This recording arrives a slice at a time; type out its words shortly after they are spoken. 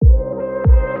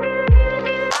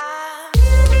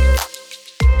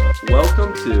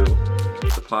Welcome to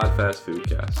the Pod Fast Food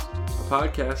Cast, a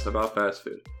podcast about fast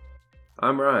food.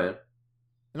 I'm Ryan.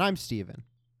 And I'm Steven.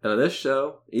 And on this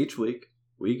show, each week,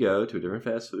 we go to a different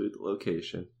fast food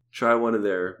location, try one of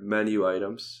their menu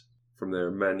items from their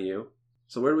menu.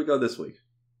 So where do we go this week?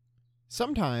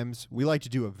 Sometimes we like to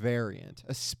do a variant,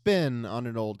 a spin on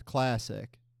an old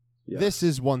classic. Yes. This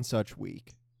is one such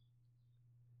week.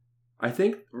 I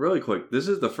think, really quick, this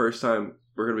is the first time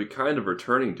we're going to be kind of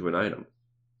returning to an item,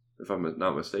 if I'm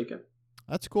not mistaken.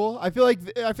 That's cool. I feel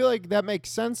like that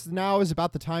makes sense. Now is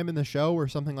about the time in the show where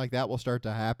something like that will start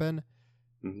to happen.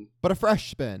 Mm-hmm. But a fresh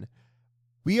spin.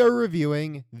 We are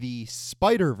reviewing the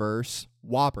Spider-Verse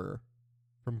Whopper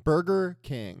from Burger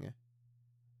King.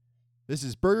 This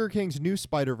is Burger King's new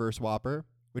Spider-Verse Whopper,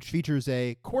 which features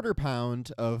a 1/4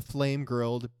 pound of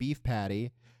flame-grilled beef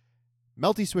patty,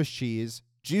 melty Swiss cheese,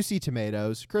 juicy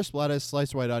tomatoes, crisp lettuce,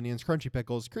 sliced white onions, crunchy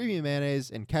pickles, creamy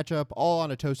mayonnaise, and ketchup, all on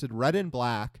a toasted red and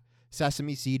black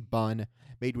sesame seed bun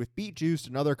made with beet juice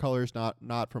and other colors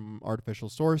not from artificial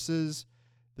sources.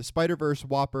 The Spider-Verse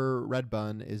Whopper red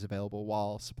bun is available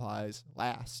while supplies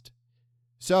last.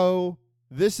 So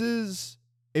this is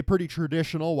a pretty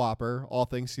traditional Whopper, all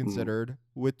things considered,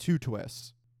 with two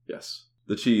twists. Yes,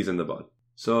 the cheese in the bun.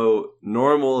 So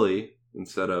normally,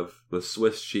 instead of the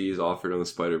Swiss cheese offered on the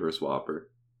Spider-Verse Whopper,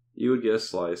 you would get a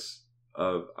slice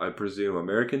of, I presume,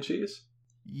 American cheese?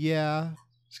 Yeah.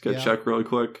 Just gonna check really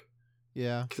quick.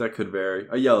 Yeah. Because that could vary.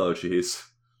 A yellow cheese.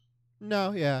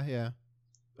 No, yeah.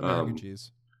 American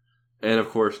cheese. And of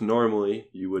course, normally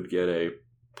you would get a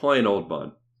plain old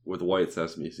bun with white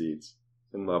sesame seeds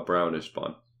and a brownish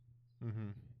bun. Mm-hmm.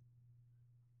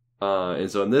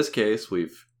 And so in this case,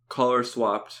 we've color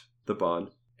swapped the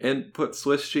bun and put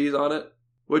Swiss cheese on it,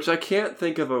 which I can't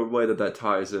think of a way that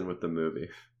ties in with the movie.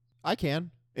 I can,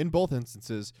 in both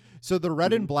instances. So the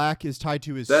red and black is tied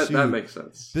to his suit. That makes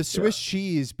sense. The Swiss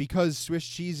cheese, because Swiss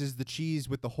cheese is the cheese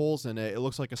with the holes in it, it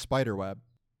looks like a spider web.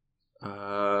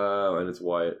 And it's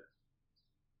white.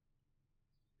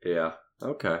 Yeah,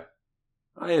 okay.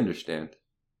 I understand.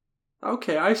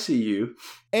 Okay, I see you.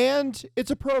 And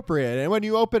it's appropriate. And when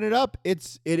you open it up,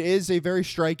 it is a very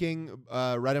striking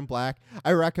red and black.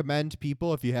 I recommend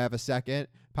people, if you have a second,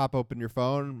 pop open your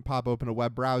phone, pop open a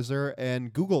web browser,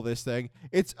 and Google this thing.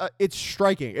 It's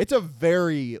striking. It's a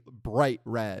very bright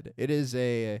red. It is.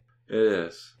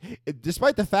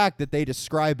 Despite the fact that they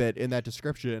describe it in that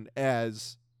description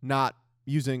as not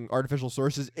using artificial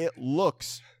sources, it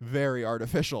looks very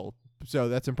artificial. So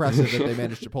that's impressive that they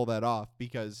managed to pull that off,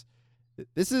 because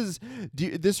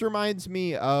this reminds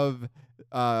me of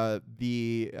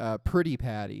the Pretty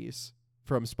Patties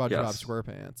from SpongeBob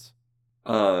SquarePants.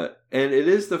 And it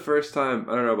is the first time,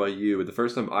 I don't know about you, but the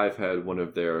first time I've had one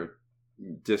of their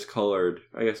discolored,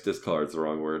 I guess discolored is the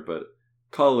wrong word, but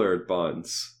colored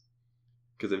buns.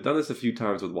 Because they've done this a few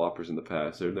times with Whoppers in the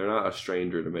past. They're not a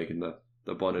stranger to making the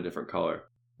bun a different color.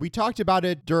 We talked about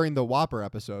it during the Whopper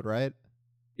episode, right?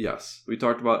 Yes. We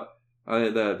talked about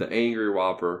the Angry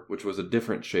Whopper, which was a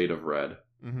different shade of red.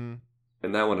 Mm-hmm.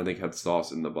 And that one, I think, had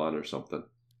sauce in the bun or something.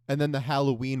 And then the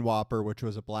Halloween Whopper, which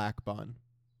was a black bun.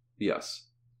 Yes.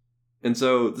 And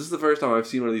so this is the first time I've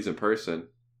seen one of these in person.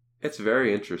 It's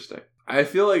very interesting. I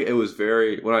feel like it was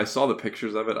when I saw the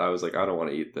pictures of it, I was like, I don't want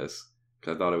to eat this.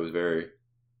 Because I thought it was very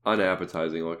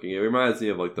unappetizing looking. It reminds me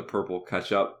of like the purple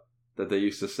ketchup that they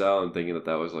used to sell, and thinking that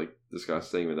was like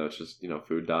disgusting, even though it's just,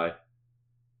 food dye.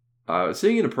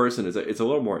 Seeing it in person, it's a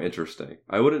little more interesting.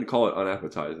 I wouldn't call it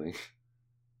unappetizing.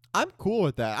 I'm cool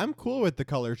with that. I'm cool with the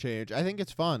color change. I think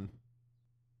it's fun.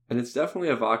 And it's definitely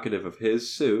evocative of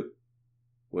his suit,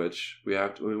 which we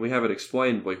haven't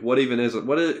explained. Like, what even is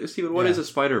it? Steven, what is a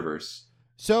Spider-Verse?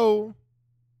 So,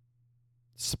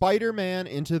 Spider-Man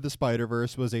Into the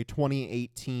Spider-Verse was a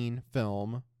 2018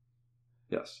 film.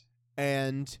 Yes.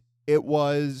 And it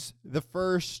was the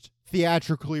first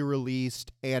theatrically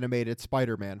released animated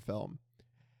Spider-Man film.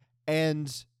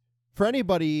 And for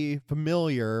anybody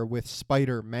familiar with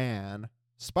Spider-Man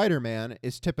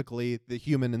is typically the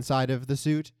human inside of the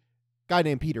suit, guy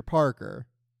named Peter Parker.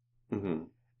 Mm-hmm.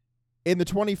 In the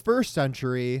 21st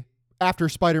century, after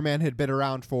Spider-Man had been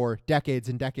around for decades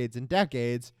and decades and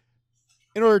decades,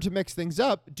 in order to mix things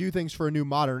up, do things for a new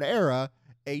modern era,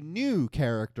 a new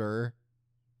character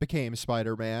became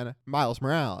Spider-Man, Miles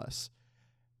Morales.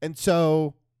 And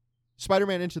so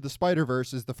Spider-Man Into the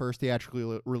Spider-Verse is the first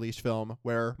theatrically released film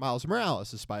where Miles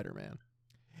Morales is Spider-Man.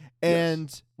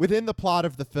 And within the plot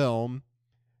of the film,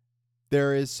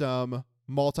 there is some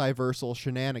multiversal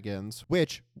shenanigans,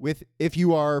 which, if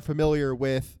you are familiar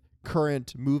with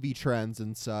current movie trends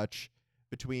and such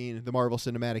between the Marvel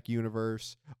Cinematic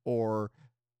Universe or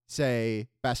say,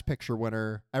 Best Picture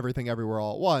winner, Everything Everywhere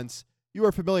All at Once, you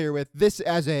are familiar with this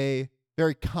as a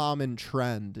very common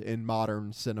trend in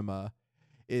modern cinema,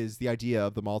 is the idea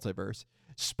of the multiverse.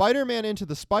 Spider-Man Into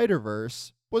the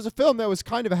Spider-Verse was a film that was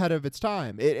kind of ahead of its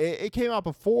time. It came out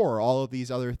before all of these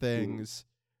other things,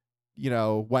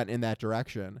 went in that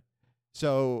direction.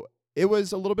 So it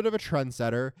was a little bit of a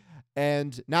trendsetter.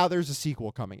 And now there's a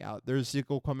sequel coming out. There's a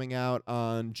sequel coming out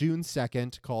on June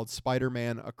 2nd called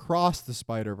Spider-Man Across the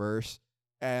Spider-Verse.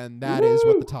 And that is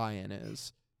what the tie-in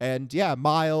is. And yeah,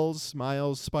 Miles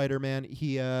Spider-Man,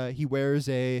 he wears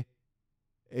a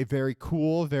very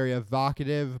cool, very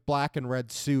evocative black and red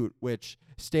suit, which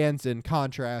stands in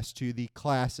contrast to the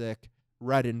classic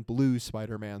red and blue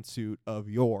Spider-Man suit of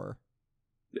yore.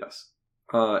 Yes.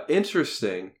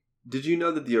 Interesting. Did you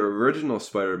know that the original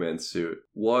Spider-Man suit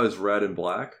was red and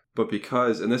black? But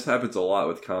because, and this happens a lot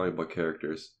with comic book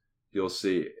characters, you'll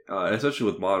see, especially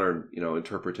with modern,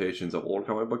 interpretations of old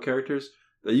comic book characters,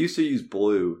 they used to use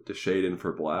blue to shade in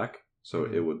for black, so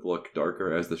it would look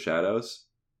darker as the shadows.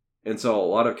 And so a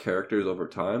lot of characters over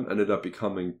time ended up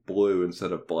becoming blue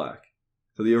instead of black.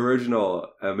 So the original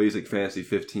Amazing Fantasy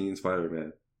 15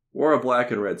 Spider-Man wore a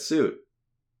black and red suit.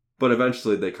 But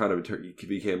eventually they kind of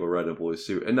became a red and blue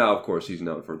suit. And now, of course, he's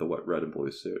known for the red and blue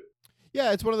suit.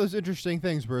 Yeah, it's one of those interesting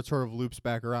things where it sort of loops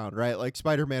back around, right? Like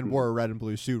Spider-Man wore a red and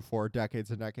blue suit for decades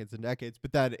and decades and decades,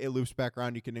 but then it loops back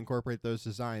around. You can incorporate those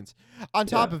designs. On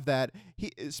top of that,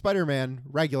 Spider-Man,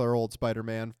 regular old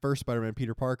Spider-Man, first Spider-Man,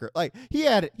 Peter Parker, like he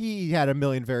had a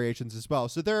million variations as well.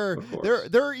 So there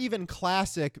are even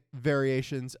classic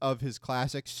variations of his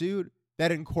classic suit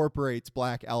that incorporates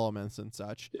black elements and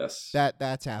such. Yes.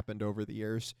 That's happened over the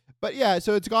years. But yeah,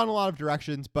 so it's gone a lot of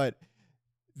directions, but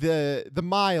the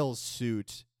Miles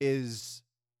suit it's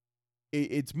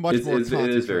much more concentrated.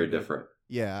 It is very different.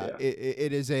 Yeah.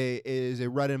 It is a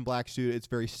red and black suit. It's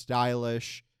very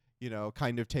stylish,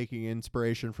 kind of taking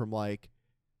inspiration from like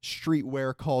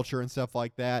streetwear culture and stuff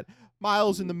like that.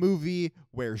 Miles in the movie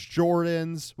wears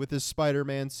Jordans with his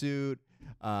Spider-Man suit.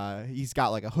 He's got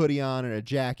like a hoodie on and a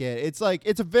jacket.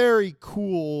 It's a very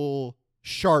cool,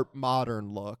 sharp,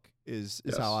 modern look is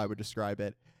how I would describe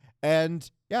it. And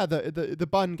yeah, the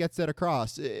bun gets that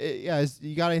across.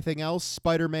 You got anything else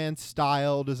Spider-Man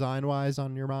style design wise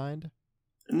on your mind?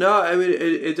 No, I mean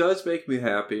it does make me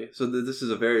happy. So this is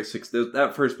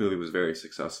that first movie was very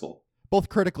successful, both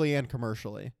critically and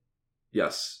commercially.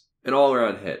 Yes, an all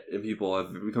around hit, and people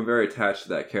have become very attached to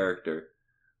that character.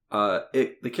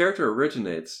 The character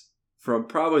originates from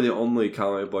probably the only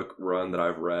comic book run that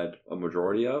I've read a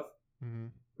majority of,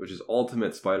 which is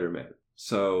Ultimate Spider-Man.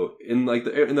 So in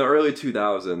the early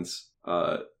 2000s,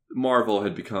 Marvel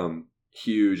had become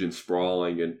huge and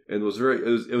sprawling and it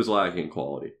was lacking in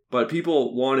quality. But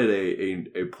people wanted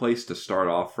a place to start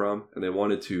off from, and they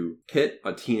wanted to hit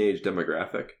a teenage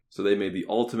demographic. So they made the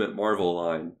Ultimate Marvel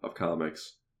line of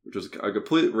comics, which was a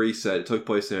complete reset. It took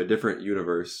place in a different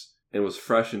universe and was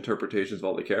fresh interpretations of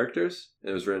all the characters.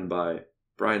 And it was written by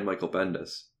Brian Michael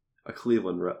Bendis, a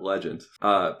Cleveland legend.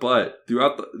 But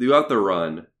throughout the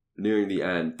run, nearing the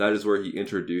end, that is where he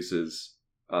introduces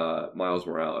Miles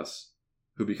Morales,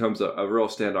 who becomes a real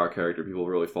standout character. People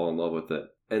really fall in love with it.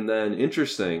 And then,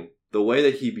 interesting, the way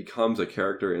that he becomes a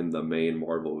character in the main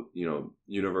Marvel,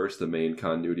 universe, the main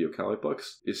continuity of comic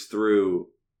books, is through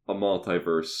a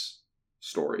multiverse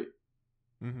story.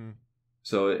 Mm-hmm.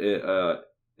 So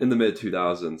in the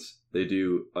mid-2000s, they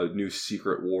do a new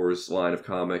Secret Wars line of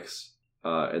comics,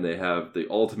 and they have the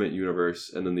Ultimate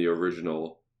Universe and then the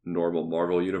original normal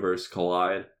Marvel Universe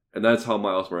collide. And that's how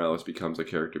Miles Morales becomes a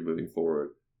character moving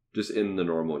forward, just in the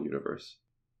normal universe.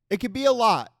 It could be a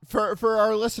lot for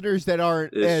our listeners that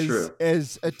aren't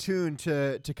as attuned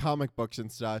to comic books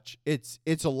and such. It's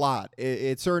a lot.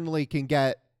 It certainly can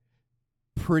get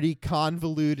pretty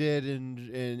convoluted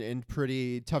and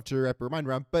pretty tough to wrap your mind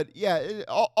around. But yeah,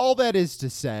 all that is to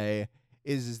say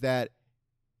is that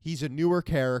he's a newer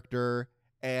character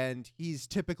and he's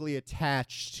typically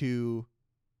attached to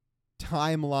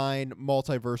timeline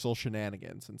multiversal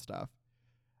shenanigans and stuff.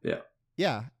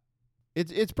 Yeah.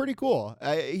 It's pretty cool.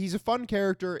 He's a fun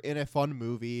character in a fun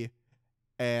movie,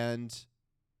 and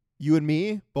you and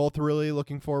me both really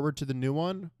looking forward to the new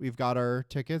one. We've got our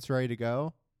tickets ready to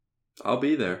go. I'll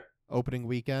be there. Opening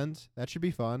weekend. That should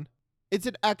be fun. It's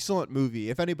an excellent movie.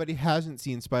 If anybody hasn't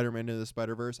seen Spider-Man Into the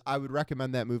Spider-Verse, I would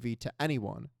recommend that movie to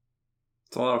anyone.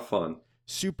 It's a lot of fun.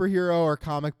 Superhero or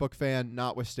comic book fan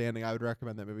notwithstanding, I would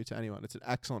recommend that movie to anyone. It's an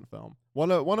excellent film. One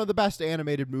of the best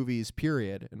animated movies,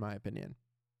 period, in my opinion.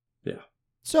 Yeah.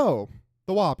 So,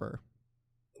 the Whopper.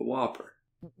 The Whopper.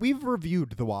 We've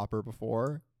reviewed the Whopper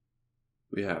before.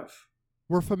 We have.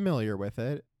 We're familiar with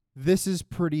it. this is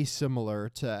pretty similar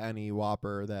to any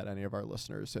Whopper that any of our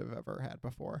listeners have ever had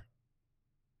before.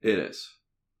 It is.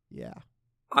 Yeah.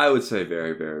 I would say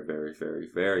very, very, very, very,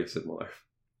 very similar.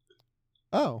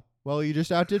 Oh, well, you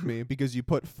just outdid me because you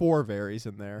put 4 varies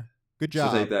in there. Good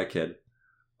job. So take that, kid.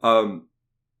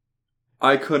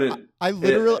 I couldn't. I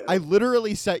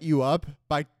literally set you up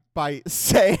by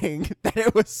saying that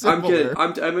it was similar.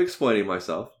 I'm explaining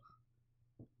myself.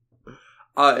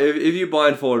 If you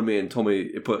blindfolded me and told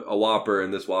me you put a Whopper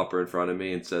and this Whopper in front of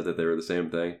me and said that they were the same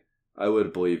thing, I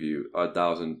would believe you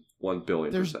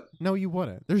 1,000,000,000,000%. No, you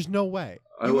wouldn't. There's no way.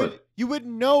 I would. You would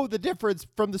know the difference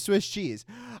from the Swiss cheese.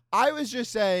 I was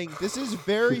just saying this is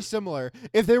very similar.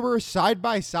 If they were side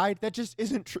by side, that just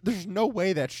isn't true. There's no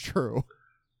way that's true.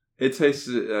 It tastes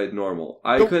normal.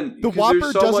 The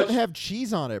Whopper doesn't have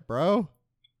cheese on it, bro.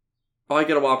 Oh, I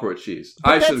get a Whopper with cheese.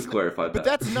 I should have clarified that. But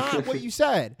that's not what you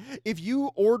said. If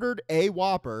you ordered a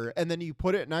Whopper and then you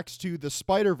put it next to the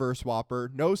Spider-Verse Whopper,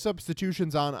 no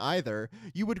substitutions on either,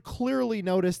 you would clearly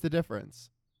notice the difference.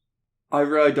 I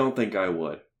really don't think I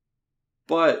would.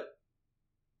 But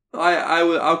I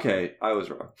would. Okay, I was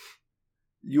wrong.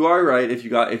 You are right. If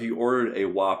you ordered a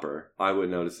Whopper, I would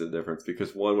notice the difference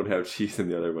because one would have cheese and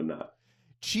the other would not.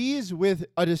 Cheese with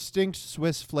a distinct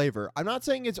Swiss flavor. I'm not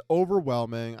saying it's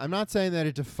overwhelming. I'm not saying that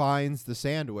it defines the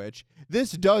sandwich.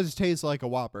 This does taste like a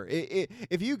Whopper.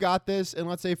 If you got this, and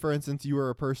let's say, for instance, you were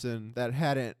a person that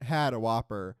hadn't had a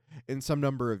Whopper in some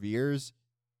number of years,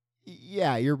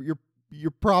 yeah, you're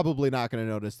probably not going to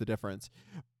notice the difference.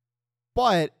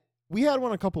 But we had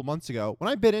one a couple months ago. When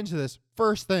I bit into this,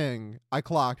 first thing I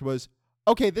clocked was,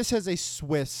 okay, this has a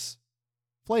Swiss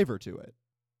flavor to it.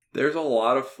 There's a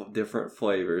lot of different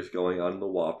flavors going on in the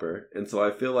Whopper, and so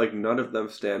I feel like none of them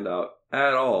stand out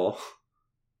at all,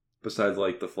 besides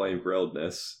like the flame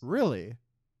grilledness. Really?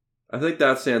 I think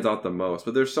that stands out the most,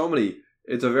 but there's so many.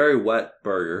 It's a very wet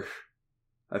burger.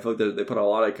 I feel like they put a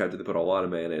lot of ketchup, they put a lot of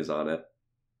mayonnaise on it.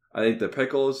 I think the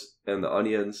pickles and the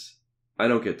onions, I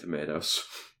don't get tomatoes.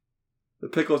 The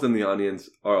pickles and the onions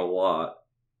are a lot.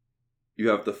 You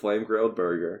have the flame grilled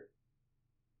burger.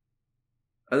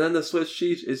 And then the Swiss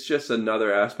cheese is just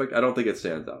another aspect. I don't think it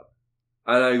stands out.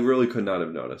 And I really could not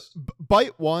have noticed.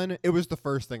 Bite one, it was the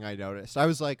first thing I noticed. I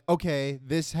was like, okay,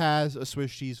 this has a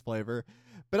Swiss cheese flavor.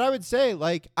 But I would say,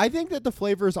 like, I think that the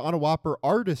flavors on a Whopper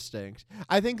are distinct.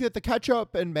 I think that the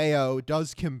ketchup and mayo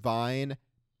does combine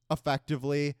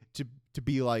effectively to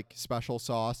be like special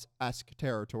sauce-esque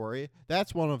territory.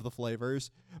 That's one of the flavors.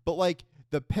 But like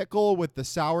the pickle with the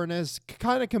sourness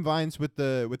kind of combines with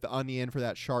the onion for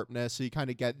that sharpness, so you kind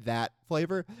of get that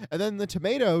flavor. And then the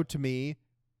tomato, to me,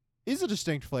 is a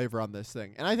distinct flavor on this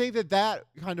thing. And I think that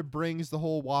kind of brings the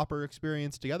whole Whopper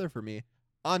experience together for me,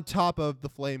 on top of the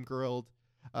flame grilled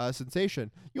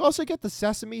sensation. You also get the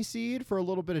sesame seed for a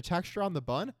little bit of texture on the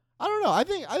bun. I don't know. I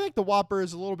think the Whopper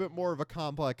is a little bit more of a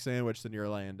complex sandwich than you're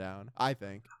laying down. I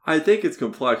think it's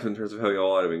complex in terms of having a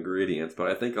lot of ingredients,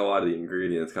 but I think a lot of the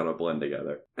ingredients kind of blend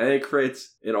together. And it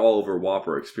creates an all-over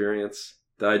Whopper experience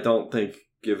that I don't think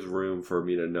gives room for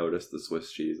me to notice the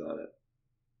Swiss cheese on it.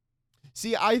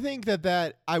 See, I think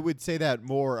that I would say that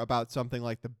more about something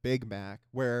like the Big Mac,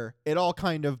 where it all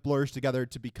kind of blurs together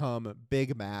to become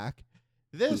Big Mac.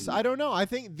 This, I don't know. I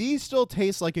think these still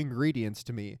taste like ingredients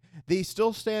to me. They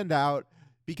still stand out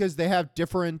because they have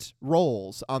different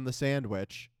roles on the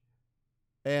sandwich.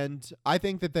 And I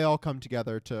think that they all come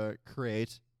together to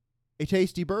create a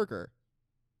tasty burger.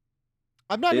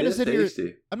 I'm not going to sit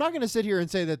here and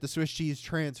say that the Swiss cheese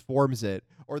transforms it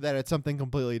or that it's something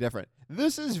completely different.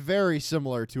 This is very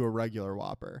similar to a regular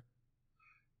Whopper.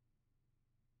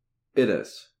 It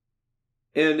is.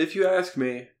 And if you ask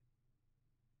me,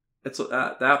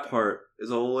 that part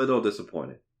is a little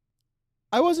disappointing.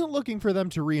 I wasn't looking for them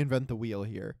to reinvent the wheel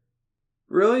here.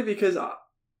 Really? Because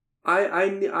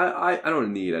I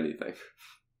don't need anything.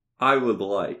 I would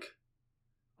like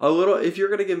a little. If you're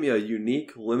going to give me a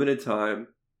unique, limited time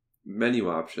menu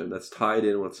option that's tied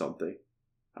in with something,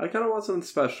 I kind of want something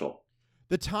special.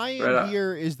 The tie-in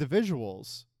here is the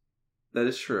visuals. That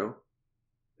is true.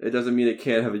 It doesn't mean it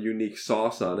can't have a unique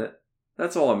sauce on it.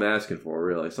 That's all I'm asking for,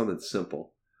 really. Something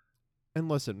simple. And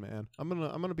listen, man, I'm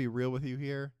gonna be real with you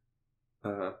here.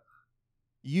 Uh-huh.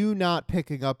 You not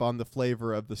picking up on the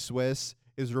flavor of the Swiss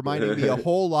is reminding me a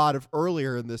whole lot of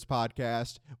earlier in this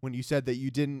podcast when you said that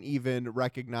you didn't even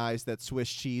recognize that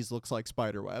Swiss cheese looks like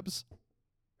spider webs.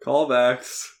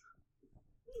 Callbacks.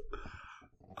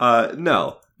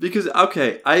 No. Because,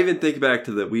 okay, I even think back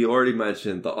to we already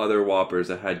mentioned the other Whoppers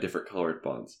that had different colored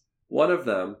buns. One of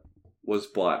them was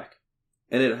black.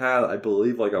 And it had, I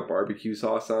believe, like a barbecue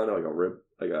sauce on it,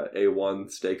 like a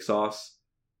A1 steak sauce.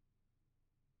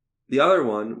 The other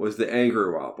one was the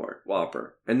Angry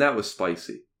Whopper, and that was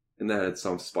spicy, and that had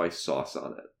some spice sauce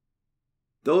on it.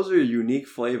 Those are unique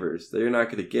flavors that you're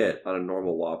not going to get on a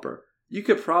normal Whopper. You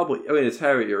could probably, it's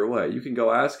have it your way. You can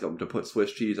go ask them to put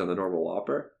Swiss cheese on the normal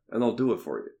Whopper, and they'll do it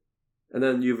for you. And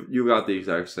then you've got the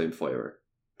exact same flavor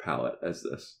palette as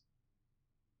this.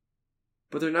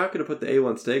 But they're not going to put the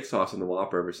A1 steak sauce on the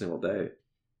Whopper every single day.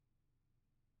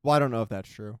 Well, I don't know if that's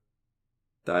true.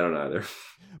 I don't either.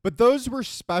 But those were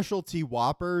specialty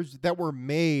Whoppers that were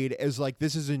made as like,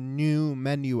 this is a new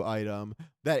menu item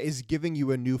that is giving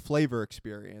you a new flavor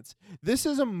experience. This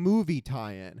is a movie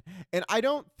tie-in. And I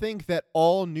don't think that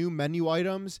all new menu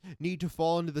items need to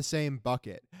fall into the same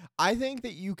bucket. I think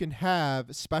that you can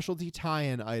have specialty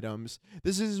tie-in items.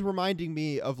 This is reminding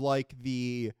me of like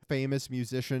the famous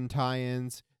musician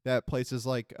tie-ins that places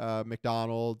like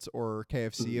McDonald's or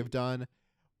KFC have done,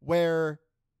 where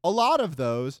a lot of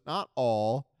those, not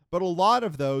all, but a lot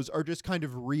of those are just kind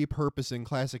of repurposing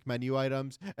classic menu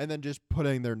items and then just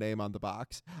putting their name on the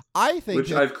box. I think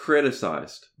Which I've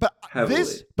criticized heavily.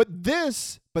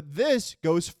 This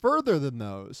goes further than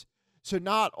those. So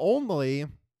not only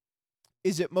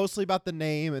is it mostly about the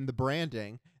name and the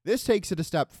branding, this takes it a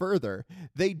step further.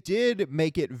 They did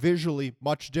make it visually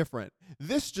much different.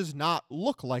 This does not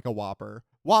look like a Whopper.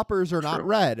 Whoppers are not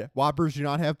red. Whoppers do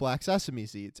not have black sesame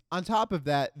seeds. On top of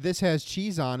that, this has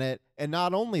cheese on it, and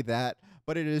not only that,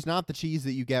 but it is not the cheese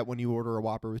that you get when you order a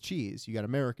Whopper with cheese. You got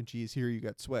American cheese, here you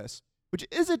got Swiss, which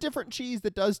is a different cheese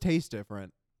that does taste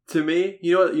different. To me,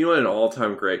 you know what an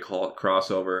all-time great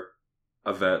crossover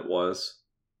event was?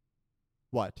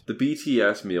 What? The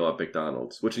BTS meal at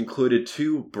McDonald's, which included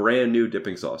 2 brand new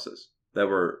dipping sauces that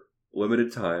were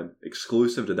limited time,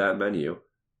 exclusive to that menu,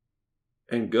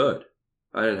 and good.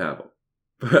 I didn't have them.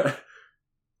 But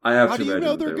I have How to do you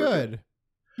know they're good?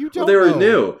 You don't they were know.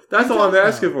 new. That's You all I'm don't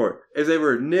asking know. for, is they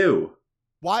were new.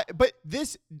 Why? But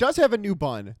this does have a new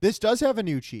bun. This does have a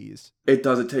new cheese. It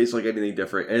doesn't taste like anything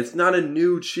different. And it's not a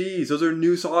new cheese. Those are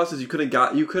new sauces. You could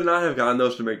not have gotten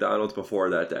those from McDonald's before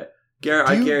that day.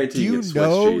 I guarantee you it's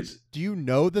Swiss cheese. Do you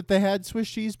know that they had Swiss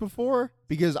cheese before?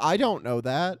 Because I don't know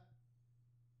that.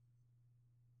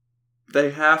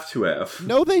 They have to have.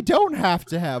 No, they don't have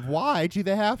to have. Why do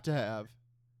they have to have?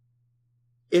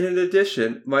 In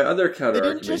addition, my other counter They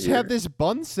didn't just have this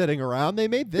bun sitting around. They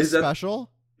made this special.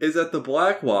 Is that the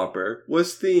Black Whopper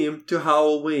was themed to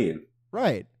Halloween.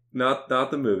 Right. Not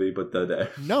the movie, but the day.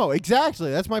 No,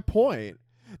 exactly. That's my point.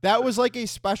 That was like a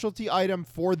specialty item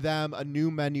for them, a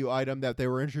new menu item that they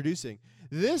were introducing.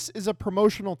 This is a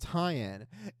promotional tie-in.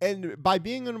 And by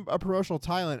being a promotional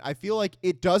tie-in, I feel like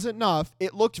it does enough.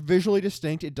 It looks visually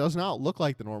distinct. It does not look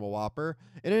like the normal Whopper.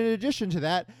 And in addition to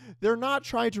that, they're not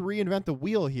trying to reinvent the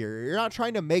wheel here. You're not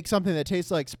trying to make something that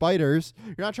tastes like spiders.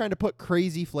 You're not trying to put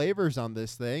crazy flavors on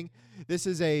this thing. This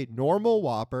is a normal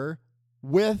Whopper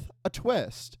with a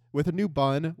twist, with a new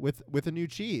bun, with a new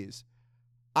cheese.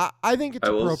 I think it's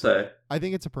appropriate. Will say, I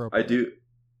think it's appropriate.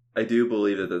 I do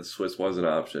believe that the Swiss was an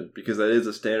option, because that is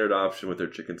a standard option with their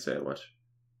chicken sandwich.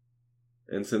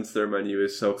 And since their menu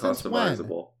is so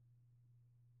customizable.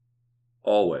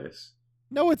 Always.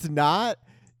 No, it's not.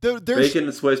 Bacon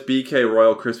and Swiss BK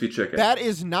Royal Crispy Chicken. That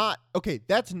is not, okay,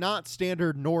 that's not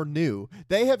standard nor new.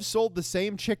 They have sold the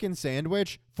same chicken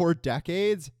sandwich for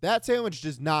decades. That sandwich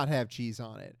does not have cheese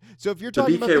on it. So if you're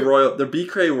talking about the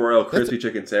BK Royal Crispy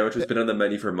Chicken sandwich has been on the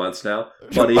menu for months now,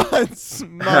 but it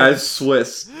has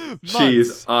Swiss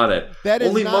cheese on it. That is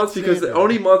only not months standard.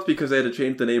 because they had to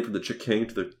change the name from the King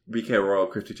to the BK Royal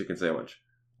Crispy Chicken sandwich.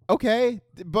 Okay,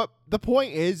 but the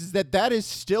point is that is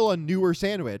still a newer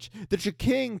sandwich. The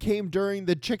King came during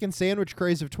the chicken sandwich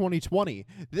craze of 2020.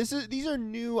 These are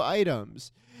new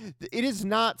items. It is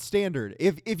not standard.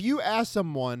 If you ask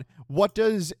someone, what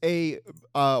does a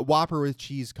Whopper with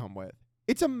cheese come with?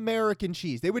 It's American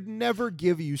cheese. They would never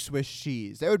give you Swiss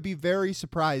cheese. That would be very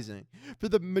surprising. For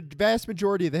the vast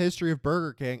majority of the history of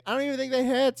Burger King, I don't even think they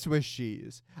had Swiss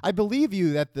cheese. I believe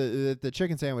you that the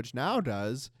chicken sandwich now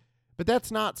does. But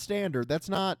that's not standard. That's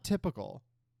not typical.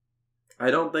 I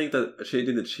don't think that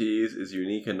changing the cheese is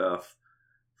unique enough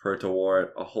for it to warrant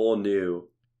a whole new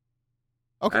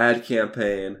ad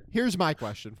campaign. Here's my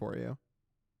question for you.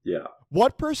 Yeah.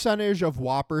 What percentage of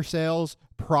Whopper sales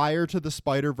prior to the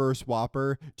Spider-Verse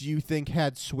Whopper do you think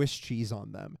had Swiss cheese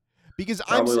on them? Because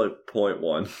probably like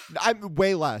 0.1. I'm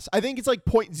way less. I think it's like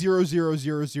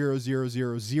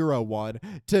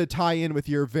 0.000000001 to tie in with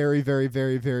your very, very,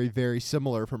 very, very, very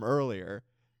similar from earlier.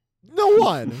 No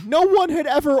one had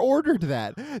ever ordered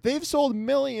that. They've sold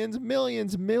millions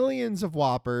of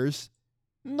Whoppers.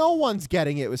 No one's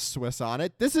getting it with Swiss on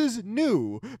it. This is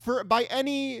new by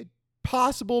any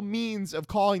possible means of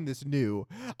calling this new.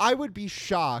 I would be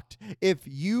shocked if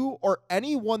you or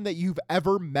anyone that you've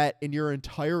ever met in your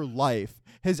entire life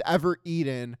has ever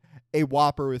eaten a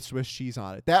Whopper with Swiss cheese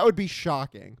on it. That would be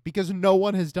shocking because no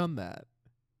one has done that.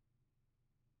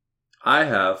 I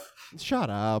have. Shut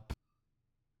up.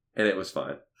 And it was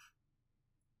fine.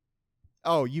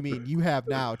 Oh, you mean you have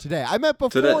now today? I meant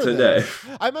before today. this.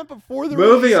 I meant before the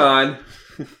Moving on.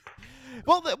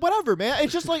 Well, whatever, man.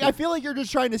 It's just like I feel like you're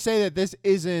just trying to say that this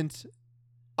isn't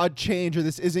a change or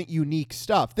this isn't unique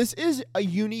stuff. This is a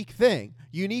unique thing.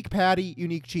 Unique patty,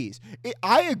 unique cheese.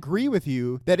 I agree with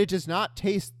you that it does not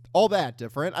taste all that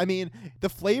different. I mean, the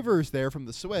flavor's there from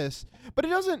the Swiss, but it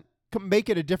doesn't make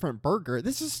it a different burger.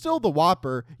 This is still the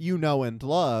Whopper you know and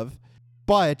love,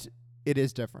 but it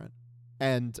is different.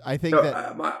 And I think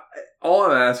all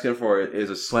I'm asking for is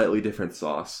a slightly different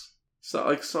sauce. So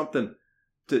like something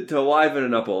to liven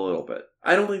it up a little bit.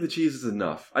 I don't think the cheese is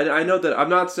enough. I know that I'm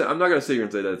not going to sit here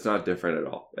and say that it's not different at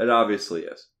all. It obviously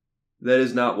is. That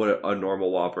is not what a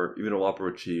normal Whopper, even a Whopper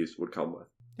with cheese, would come with.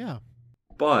 Yeah.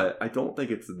 But I don't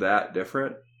think it's that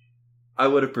different. I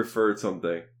would have preferred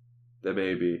something that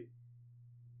maybe,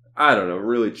 I don't know,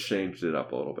 really changed it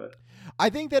up a little bit. I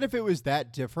think that if it was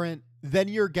that different, then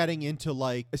you're getting into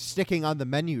like a sticking on the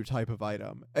menu type of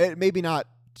item. Maybe not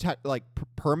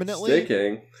permanently.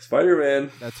 Sticking.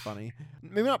 Spider-Man. That's funny.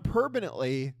 Maybe not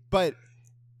permanently, but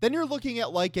then you're looking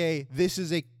at like this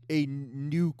is a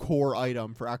new core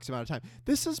item for X amount of time.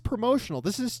 This is promotional.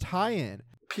 This is tie-in.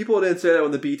 People didn't say that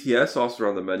when the BTS sauce were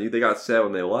on the menu. They got sad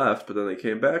when they left, but then they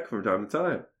came back from time to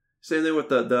time. Same thing with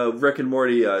the Rick and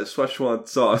Morty Szechuan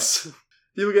sauce.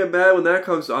 People get mad when that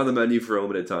comes on the menu for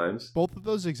limited times. Both of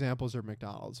those examples are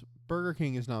McDonald's. Burger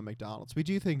King is not McDonald's. We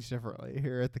do things differently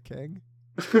here at the King.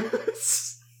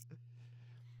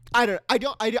 I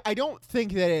don't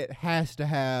think that it has to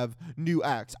have new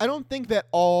X. I don't think that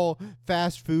all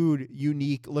fast food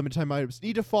unique limited time items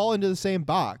need to fall into the same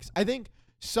box. I think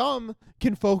some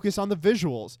can focus on the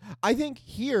visuals. I think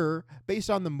here, based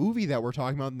on the movie that we're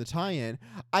talking about in the tie-in,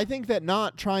 I think that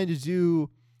not trying to do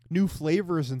new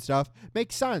flavors and stuff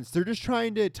makes sense. They're just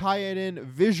trying to tie it in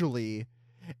visually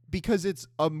because it's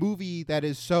a movie that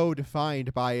is so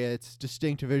defined by its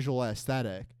distinct visual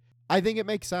aesthetic. I think it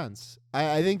makes sense.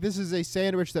 I think this is a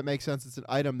sandwich that makes sense. It's an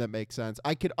item that makes sense.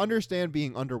 I could understand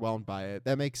being underwhelmed by it.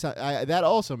 That makes sense. That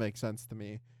also makes sense to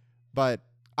me, but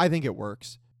I think it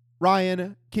works.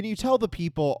 Ryan, can you tell the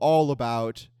people all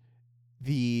about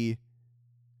the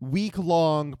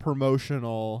week-long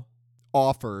promotional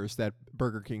offers that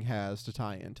Burger King has to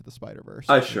tie into the Spider-Verse?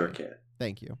 I sure can.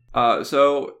 Thank you.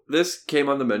 So this came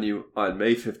on the menu on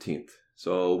May 15th,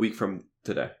 so a week from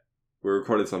today. We're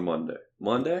recording this on Monday.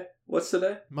 Monday? What's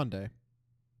today? Monday.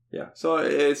 Yeah, so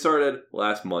it started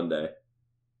last Monday,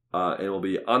 and will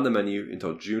be on the menu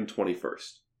until June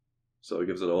 21st. So it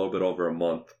gives it a little bit over a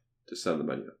month to send the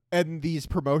menu. And these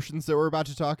promotions that we're about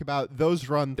to talk about, those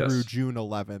run through June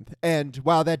 11th. And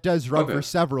while that does run for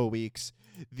several weeks,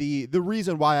 the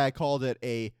reason why I called it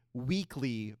a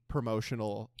weekly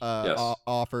promotional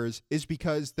offers is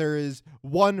because there is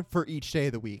one for each day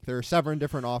of the week. There are 7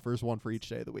 different offers, one for each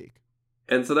day of the week.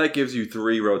 And so that gives you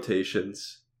 3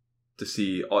 rotations to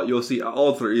see. You'll see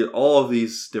all of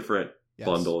these different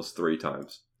bundles 3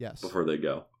 times before they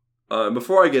go.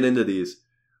 Before I get into these,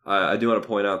 I do want to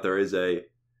point out so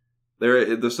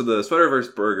the Spider-Verse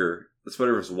burger, the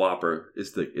Spider-Verse Whopper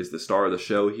is the star of the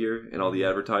show here in all the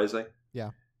advertising.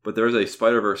 Yeah. But there's a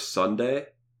Spider-Verse Sundae,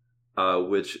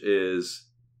 which is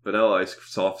vanilla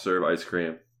soft serve ice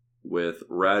cream with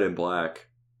red and black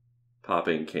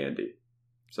popping candy.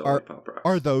 So like Pop Rocks.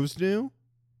 Are those new?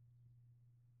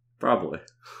 Probably.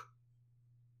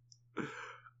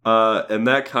 And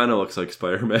that kind of looks like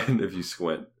Spider-Man if you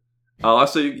squint.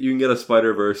 Also, you can get a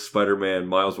Spider-Verse Spider-Man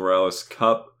Miles Morales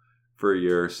cup for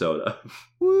your soda.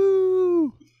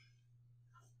 Woo!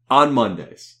 On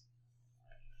Mondays,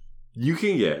 you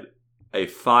can get a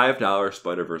 $5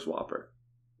 Spider-Verse Whopper,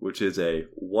 which is a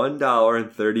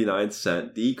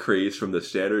 $1.39 decrease from the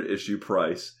standard issue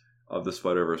price of the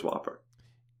Spider-Verse Whopper.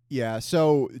 Yeah,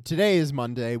 so today is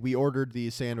Monday. We ordered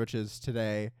these sandwiches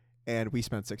today, and we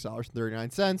spent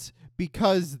 $6.39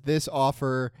 because this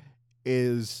offer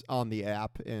is on the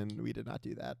app, and we did not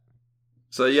do that.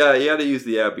 So yeah, you got to use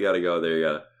the app. You got to go there. You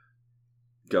got to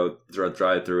go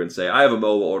drive through and say, I have a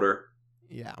mobile order.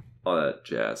 Yeah. All that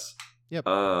jazz. Yep.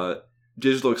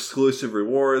 Digital exclusive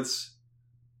rewards.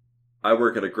 I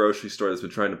work at a grocery store that's been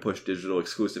trying to push digital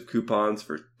exclusive coupons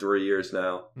for 3 years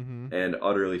now, and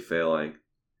utterly failing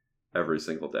every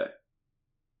single day.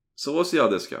 So we'll see how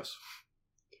this goes.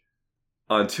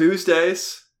 On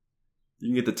Tuesdays, you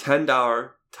can get the $10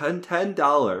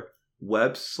 $10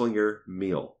 web slinger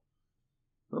meal.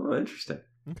 Oh, interesting.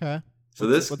 Okay. So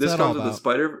this comes with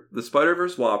the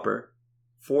Spider-Verse Whopper,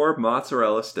 4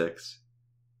 mozzarella sticks,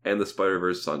 and the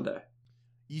Spider-Verse Sundae.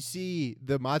 You see,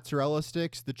 the mozzarella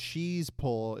sticks, the cheese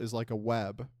pull is like a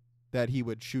web that he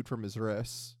would shoot from his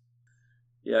wrists.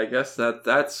 Yeah, I guess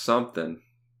that's something.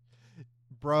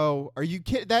 Bro, are you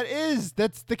kidding?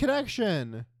 That's the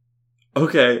connection.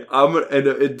 Okay, I'm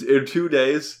in 2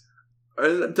 days,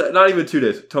 not even 2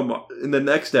 days. Tomorrow, in the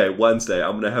next day, Wednesday,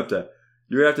 you're gonna have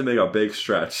to make a big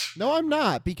stretch. No, I'm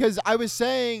not, because I was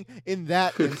saying in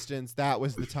that instance that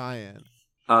was the tie-in.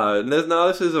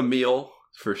 This is a meal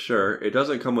for sure. It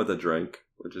doesn't come with a drink,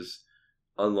 which is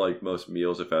unlike most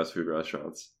meals at fast food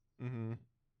restaurants. Mm-hmm.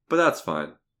 But that's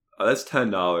fine. That's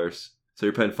 $10. So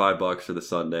you're paying $5 for the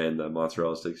sundae and the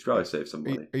mozzarella sticks. You probably save some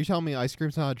money. Are you telling me ice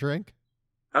cream's not a drink?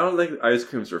 I don't think ice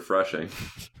cream's refreshing.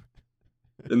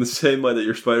 In the same way that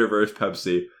your Spider-Verse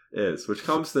Pepsi is, which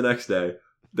comes the next day.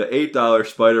 The $8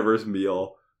 Spider-Verse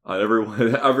meal on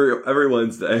every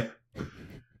Wednesday.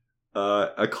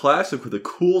 A classic with a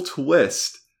cool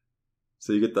twist.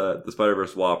 So you get the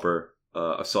Spider-Verse Whopper,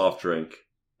 a soft drink,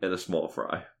 and a small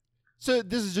fry. So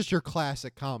this is just your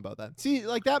classic combo then. See,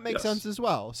 like that makes sense as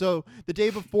well. So the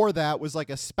day before that was like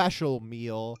a special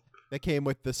meal that came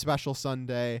with the special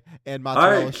sundae and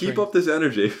mozzarella. All right, keep up this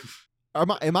energy.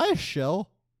 Am I a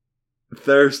shill?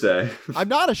 Thursday. I'm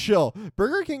not a shill.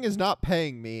 Burger King is not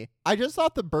paying me. I just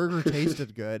thought the burger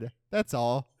tasted good. That's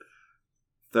all.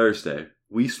 Thursday,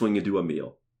 we swing into a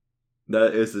meal.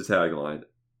 That is the tagline.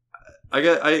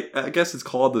 I guess it's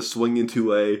called the swing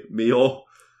into a meal.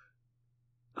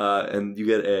 And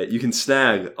you can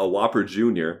snag a Whopper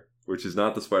Jr., which is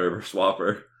not the Spider-Verse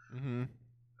Whopper. Mm-hmm.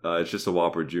 It's just a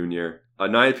Whopper Jr., a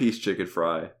 9-piece chicken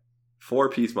fry,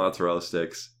 4-piece mozzarella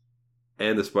sticks,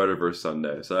 and the Spider-Verse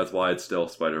sundae. So that's why it's still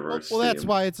Spider-Verse. Well, that's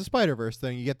why it's a Spider-Verse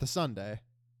thing. You get the sundae.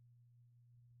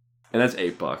 And that's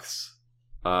 $8.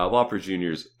 Whopper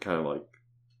Jr. is kind of like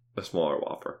a smaller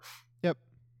Whopper. Yep.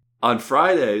 On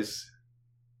Fridays,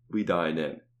 we dine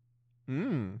in.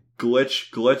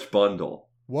 Glitch bundle.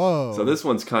 Whoa. So this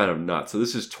one's kind of nuts. So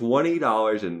this is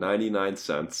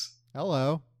 $20.99.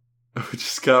 Hello. Which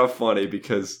is kind of funny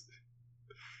because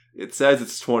it says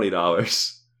it's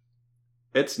 $20.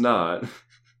 It's not.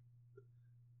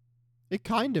 It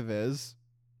kind of is.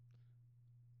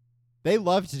 They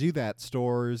love to do that,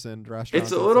 stores and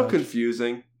restaurants. It's a little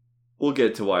confusing. We'll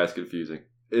get to why it's confusing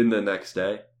in the next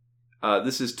day.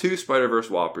 This is 2 Spider-Verse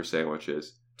Whopper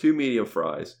sandwiches, 2 medium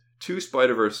fries, 2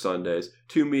 Spider-Verse sundaes,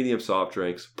 2 medium soft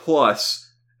drinks,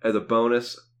 plus, as a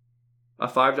bonus, a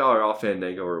 $5 off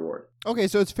Fandango reward. Okay,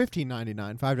 so it's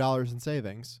 $15.99, $5 in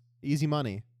savings. Easy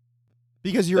money.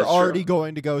 Because you're That's already true.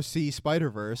 going to go see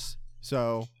Spider-Verse,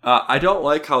 so... I don't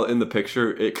like how in the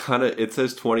picture, it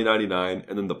says $20.99,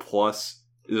 and then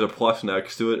there's a plus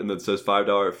next to it, and then it says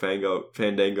 $5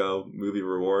 Fandango movie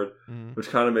reward, which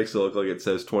kind of makes it look like it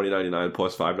says $20.99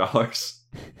 plus $5.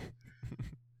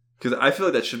 Because I feel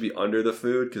like that should be under the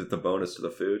food, because it's a bonus to the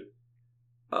food.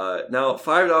 Now,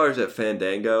 $5 at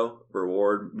Fandango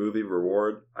movie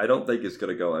reward, I don't think it's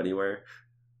going to go anywhere.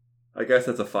 I guess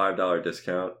that's a $5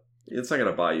 discount. It's not going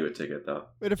to buy you a ticket, though.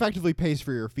 It effectively pays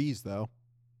for your fees, though.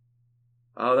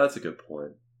 Oh, that's a good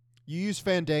point. You use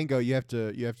Fandango, you have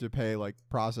to pay like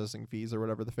processing fees or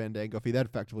whatever the Fandango fee that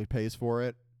effectively pays for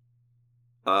it.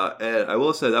 And I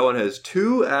will say that one has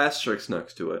 2 asterisks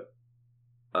next to it,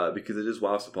 because it is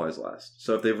while supplies last.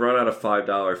 So if they've run out of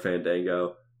 $5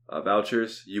 Fandango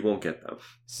vouchers, you won't get them.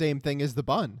 Same thing as the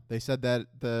bun. They said that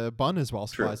the bun is while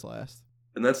supplies last.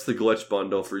 And that's the glitch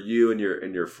bundle for you and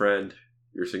your friend,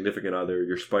 your significant other,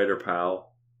 your spider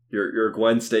pal, your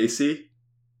Gwen Stacy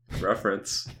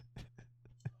reference.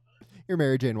 You're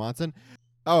Mary Jane Watson.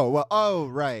 Oh, well, oh,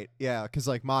 right. Yeah, because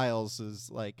like Miles is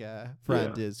like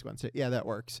friend is Gwen Stacy. Yeah, that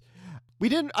works.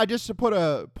 I just to put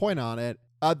a point on it,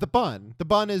 the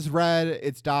bun is red,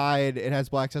 it's dyed, it has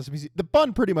black sesame seeds. The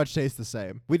bun pretty much tastes the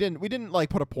same. We didn't like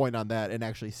put a point on that and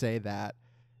actually say that.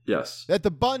 Yes. That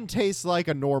the bun tastes like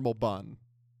a normal bun.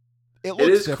 It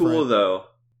is different. Cool though.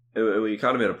 And we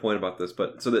kind of made a point about this,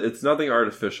 but so that it's nothing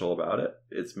artificial about it.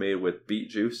 It's made with beet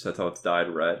juice. That's how it's dyed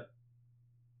red.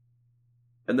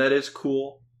 And that is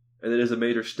cool. And it is a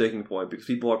major sticking point because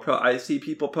I see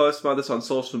people post about this on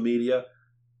social media.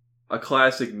 A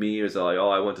classic meme is like, oh,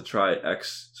 I went to try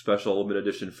X special limited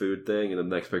edition food thing, and the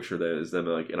next picture there is them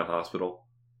like in a hospital.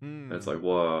 And it's like,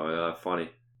 whoa, funny.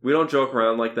 We don't joke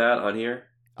around like that on here.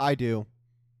 I do.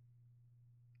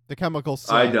 The chemicals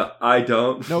suck. I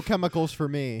don't. No chemicals for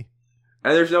me.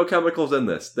 And there's no chemicals in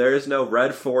this. There is no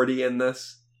Red 40 in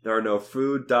this. There are no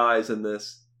food dyes in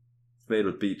this. made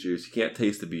with beet juice. You can't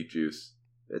taste the beet juice.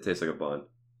 It tastes like a bun.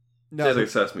 No, It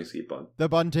tastes like a sesame seed bun. the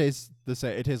bun tastes the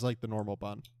same. It tastes like the normal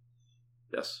bun.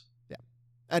 Yes. Yeah.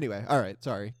 Anyway, all right.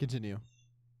 Sorry. Continue.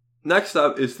 Next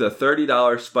up is the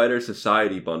 $30 Spider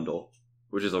Society bundle,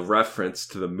 which is a reference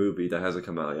to the movie that hasn't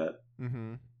come out yet.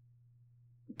 Mm-hmm.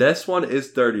 This one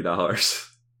is $30.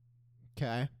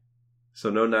 Okay. So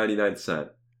no 99¢.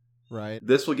 Right.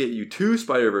 This will get you 2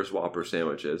 Spider-Verse Whopper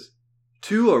sandwiches,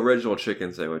 2 original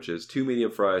chicken sandwiches, 2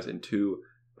 medium fries, and 2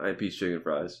 9-piece chicken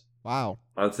fries. Wow.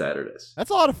 On Saturdays.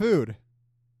 That's a lot of food.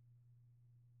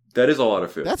 That is a lot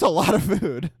of food. That's a lot of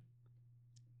food.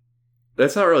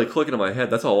 That's not really clicking in my head.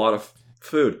 That's a lot of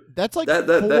food. That's like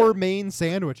four main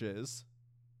sandwiches.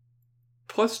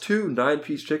 Plus 2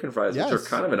 9-piece chicken fries, Yes. which are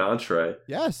kind of an entree.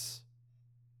 Yes.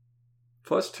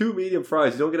 Plus 2 medium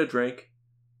fries. You don't get a drink.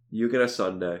 You get a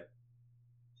sundae.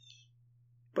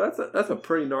 But that's a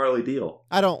pretty gnarly deal.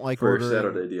 I don't like for ordering. a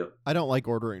Saturday deal. I don't like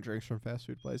ordering drinks from fast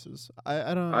food places.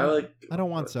 I don't. I don't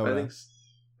want soda. I think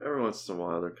every once in a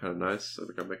while they're kind of nice. So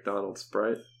like a McDonald's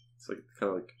Sprite. It's like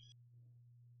kind of like.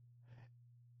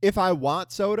 If I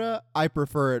want soda, I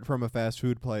prefer it from a fast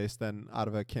food place than out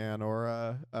of a can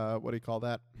or what do you call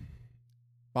that?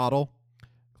 Bottle,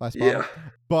 glass bottle. Yeah.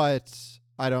 But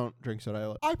I don't drink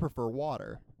soda. I prefer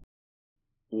water.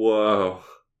 Whoa.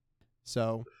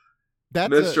 So.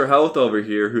 That's Mr. Health over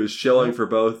here, who's shilling for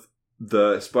both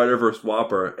the Spider-Verse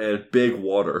Whopper and Big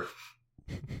Water.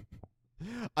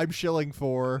 I'm shilling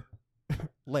for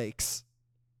lakes.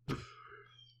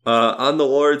 On the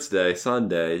Lord's Day,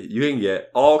 Sunday, you can get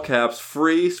all caps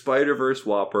free Spider-Verse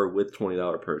Whopper with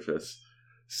 $20 purchase.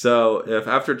 So if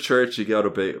after church you go to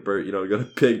Big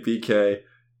BK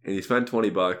and you spend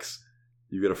 $20,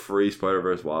 you get a free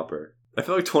Spider-Verse Whopper. I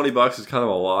feel like $20 is kind of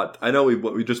a lot. I know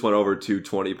we just went over 2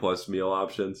 20+ meal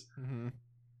options. Mm-hmm.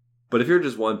 But if you're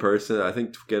just one person, I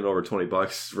think getting over $20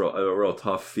 is a real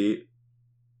tough feat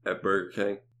at Burger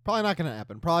King. Probably not going to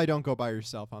happen. Probably don't go by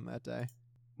yourself on that day.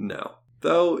 No.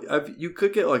 Though, you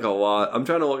could get like a lot. I'm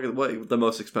trying to look at what the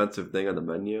most expensive thing on the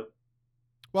menu.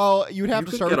 Well, you'd have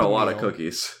to start with a meal. You could get a lot of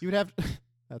cookies. You'd have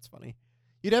that's funny.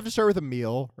 You'd have to start with a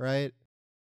meal, right?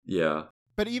 Yeah.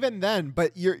 But even then,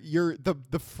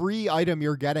 the free item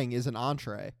you're getting is an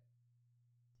entree.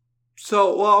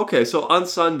 So, okay. So on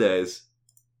Sundays,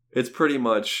 it's pretty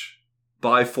much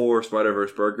buy 4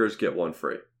 Spider-Verse burgers, get 1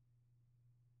 free.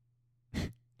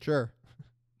 Sure.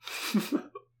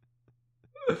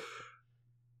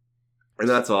 And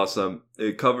that's awesome.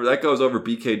 That goes over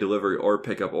BK delivery or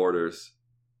pickup orders.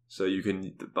 So you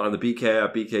can, on the BK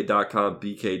app, BK.com,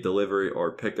 BK delivery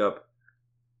or pickup,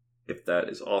 if that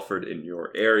is offered in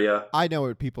your area. I know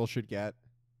what people should get.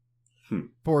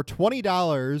 For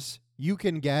 $20, you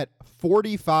can get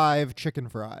 45 chicken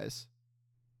fries.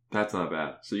 That's not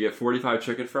bad. So you get 45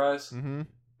 chicken fries, mm-hmm.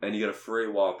 and you get a free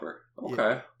Whopper.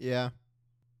 Okay. Yeah.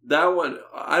 That one,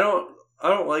 I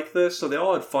don't like this. So they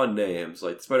all had fun names,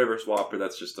 like Spider-Verse Whopper.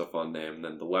 That's just a fun name. And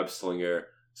then the Web Slinger,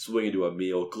 Swing Into a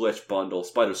Meal, Glitch Bundle,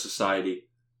 Spider Society.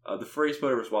 The free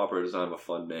Spider-Verse Whopper does not have a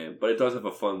fun name, but it does have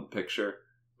a fun picture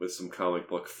with some comic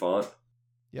book font.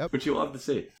 Yep. Which you'll love to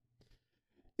see.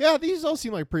 Yeah, these all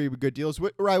seem like pretty good deals.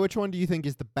 Which one do you think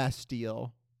is the best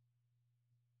deal?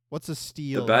 What's a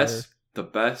steal? The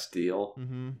best deal?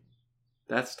 Mm-hmm.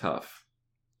 That's tough.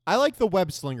 I like the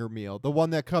Web Slinger meal, the one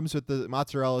that comes with the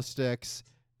mozzarella sticks,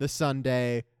 the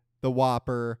sundae, the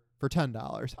Whopper for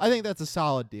 $10. I think that's a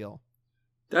solid deal.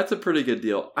 That's a pretty good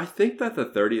deal. I think that the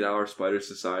 $30 Spider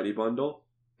Society bundle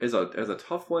is a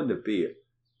tough one to beat.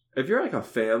 If you're like a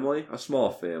family, a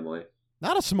small family.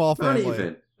 Not a small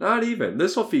family. Not even.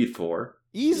 This will feed 4.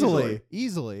 Easily.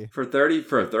 For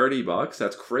 $30,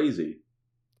 that's crazy.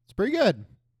 It's pretty good.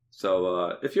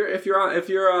 So if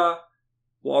you're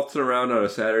waltzing around on a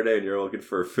Saturday and you're looking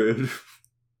for food,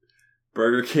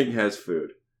 Burger King has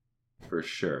food. For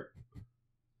sure.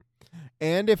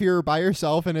 And if you're by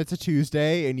yourself and it's a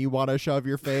Tuesday and you want to shove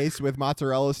your face with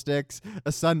mozzarella sticks,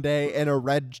 a sundae, and a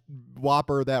red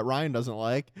Whopper that Ryan doesn't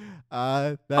like,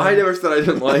 I never said I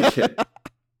didn't like it.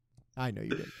 I know you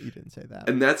didn't. You didn't say that.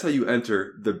 And that's how you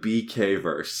enter the BK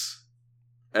verse,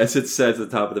 as it says at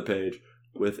the top of the page,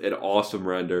 with an awesome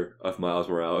render of Miles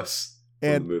Morales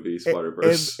from the movie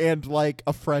Spider-Verse, and like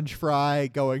a French fry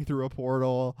going through a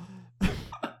portal.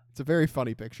 It's a very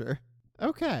funny picture.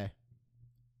 Okay.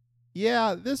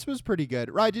 Yeah, this was pretty good.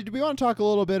 Right, did we want to talk a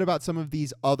little bit about some of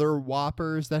these other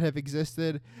Whoppers that have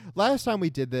existed? Last time we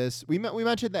did this, we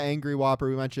mentioned the Angry Whopper,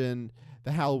 we mentioned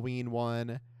the Halloween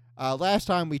one. Last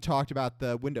time we talked about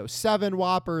the Windows 7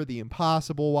 Whopper, the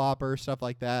Impossible Whopper, stuff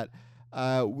like that.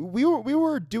 We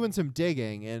were doing some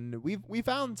digging, and we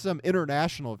found some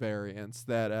international variants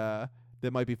that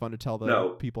that might be fun to tell the No.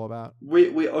 people about?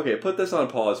 We okay, put this on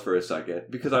pause for a second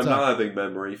because What's I'm now up? having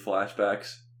memory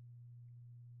flashbacks.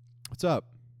 What's up?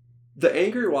 The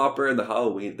Angry Whopper and the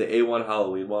A1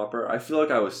 Halloween Whopper, I feel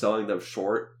like I was selling them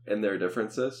short in their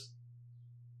differences.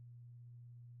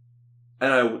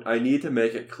 And I need to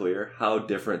make it clear how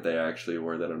different they actually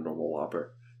were than a normal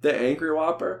Whopper. The Angry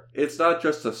Whopper, it's not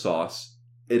just a sauce.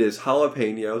 It is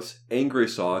jalapenos, angry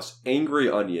sauce, angry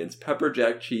onions, pepper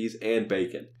jack cheese, and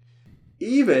bacon.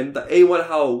 Even the A1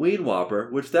 Halloween Whopper,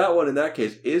 which that one in that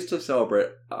case is to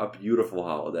celebrate a beautiful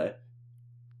holiday,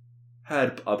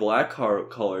 had a black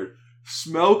colored,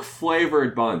 smoke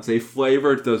flavored buns. They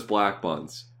flavored those black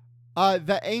buns.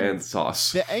 And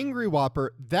sauce. The Angry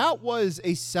Whopper, that was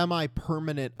a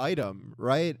semi-permanent item,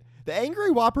 right? The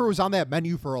Angry Whopper was on that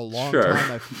menu for a long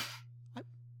time.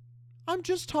 I'm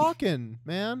just talking,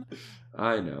 man.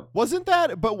 I know. Wasn't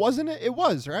it? It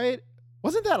was, right?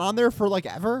 Wasn't that on there for like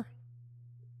ever?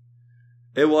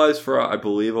 It was for, I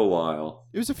believe, a while.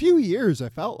 It was a few years, I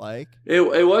felt like.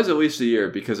 It was at least a year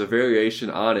because a variation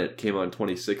on it came out in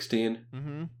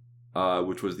 2016,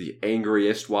 which was the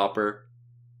Angriest Whopper.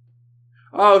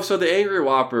 Oh, so the Angry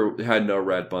Whopper had no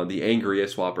red bun. The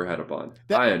Angriest Whopper had a bun.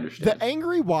 I understand. The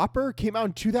Angry Whopper came out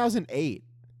in 2008.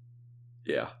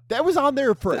 Yeah. That was on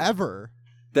there forever.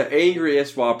 The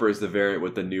Angriest Whopper is the variant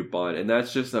with the new bun, and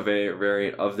that's just a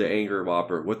variant of the Angry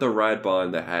Whopper with the red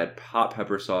bun that had hot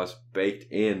pepper sauce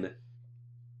baked in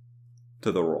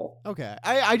to the roll. Okay.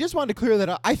 I just wanted to clear that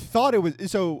up. I thought it was,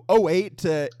 so 08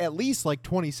 to at least like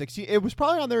 2016. It was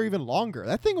probably on there even longer.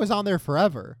 That thing was on there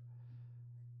forever.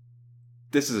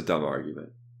 This is a dumb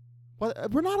argument.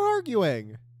 What? We're not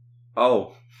arguing.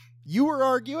 Oh. You were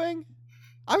arguing?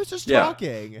 I was just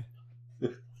talking.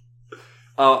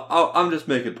 I'm just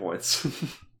making points.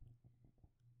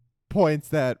 Points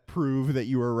that prove that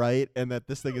you were right and that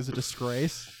this thing is a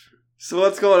disgrace. So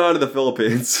what's going on in the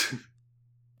Philippines?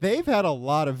 They've had a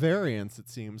lot of variants, it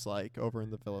seems like, over in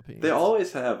the Philippines. They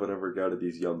always have whenever we go to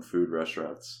these yum food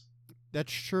restaurants.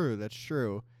 That's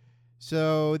true.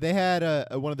 So they had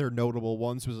one of their notable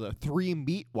ones was a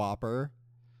 3-meat Whopper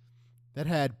that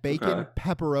had bacon and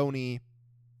pepperoni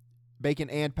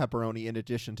in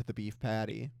addition to the beef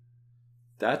patty.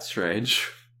 That's strange.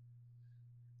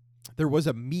 There was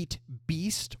a meat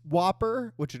beast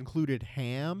Whopper, which included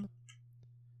ham.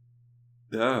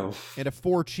 No. And a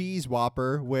 4-cheese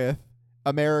Whopper with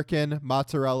American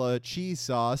mozzarella cheese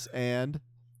sauce and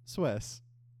Swiss.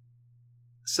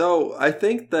 So I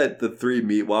think that the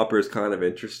 3-meat Whopper is kind of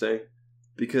interesting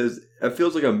because it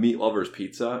feels like a meat lover's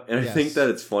pizza. And I think that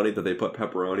it's funny that they put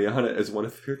pepperoni on it as one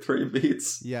of their 3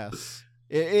 meats. Yes.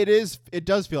 It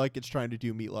does feel like it's trying to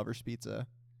do meat lover's pizza.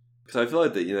 Because I feel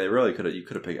like that they really could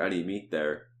have picked any meat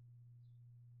there,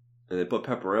 and they put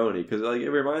pepperoni because like it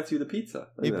reminds you of the pizza.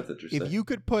 I think that's interesting. If you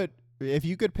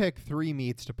could pick 3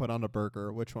 meats to put on a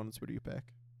burger, which ones would you pick?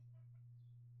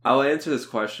 I'll answer this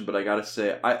question, but I gotta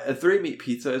say, a 3-meat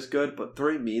pizza is good, but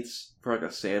 3 meats for like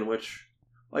a sandwich,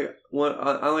 like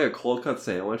on like a cold cut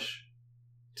sandwich,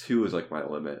 2 is like my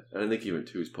limit, and I think even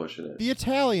 2 is pushing it. The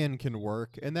Italian can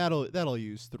work, and that'll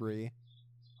use 3.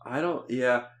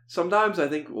 Sometimes I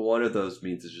think one of those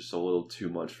meats is just a little too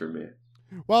much for me.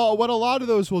 Well, what a lot of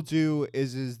those will do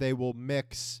is they will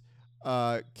mix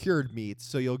cured meats,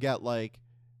 so you'll get like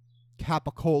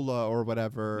capicola or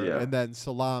whatever, and then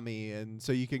salami, and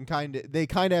so you can they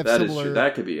kind of have similar.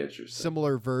 That could be interesting.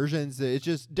 Similar versions. It's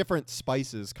just different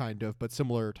spices, kind of, but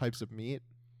similar types of meat.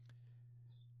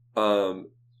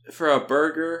 For a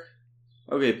burger,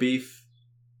 okay, beef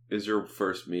is your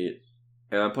first meat,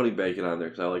 and I'm putting bacon on there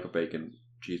because I like a bacon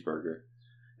cheeseburger.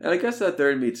 And I guess that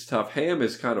 3rd meat's tough. Ham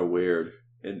is kind of weird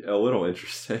and a little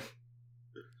interesting.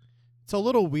 It's a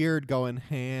little weird going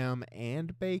ham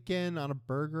and bacon on a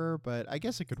burger, but I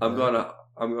guess it could work.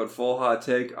 I'm going full hot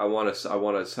take. I want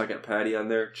a second patty on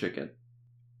there, chicken.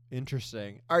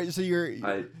 Interesting. All right, so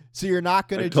you're not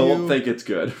gonna do. I don't think it's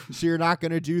good. So you're not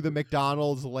gonna do the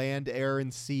McDonald's Land, Air,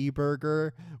 and Sea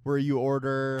burger where you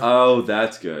order. Oh,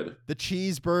 that's good. The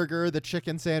cheeseburger, the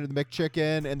chicken sandwich, the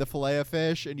McChicken, and the filet of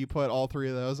fish, and you put all 3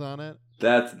 of those on it.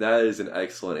 That is an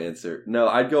excellent answer. No,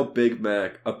 I'd go Big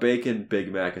Mac, a bacon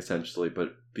Big Mac essentially,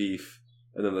 but beef,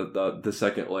 and then the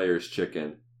second layer is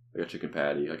chicken, like a chicken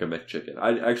patty, like a McChicken.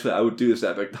 I would do this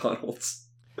at McDonald's.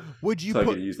 Would you I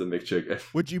could use the McChicken.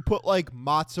 Would you put like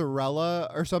mozzarella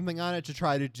or something on it to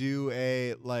try to do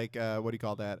a what do you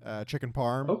call that? Chicken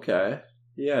parm? Okay.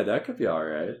 Yeah, that could be all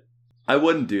right. I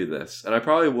wouldn't do this, and I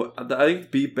probably would. I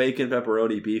think beef, bacon,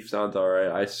 pepperoni, beef sounds all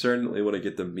right. I certainly want to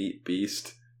get the meat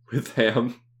beast with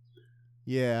ham.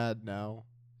 Yeah, no.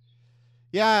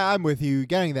 Yeah, I'm with you.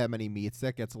 Getting that many meats,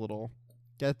 that gets a little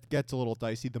gets a little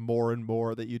dicey the more and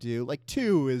more that you do. Like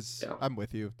 2 is, Yeah. I'm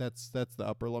with you. That's the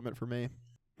upper limit for me.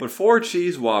 But 4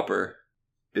 cheese Whopper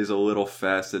is a little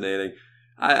fascinating.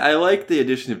 I like the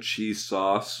addition of cheese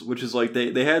sauce, which is like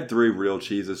they had 3 real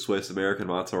cheeses, Swiss, American,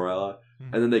 mozzarella,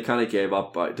 and then they kind of gave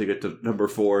up to get to number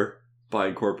 4 by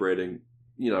incorporating,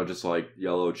 just like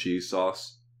yellow cheese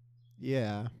sauce.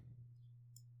 Yeah.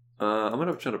 I'm going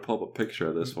to try to pull up a picture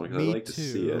of this one because I'd like to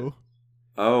see it. Oh.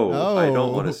 Oh, I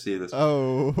don't want to see this.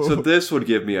 Oh. So this would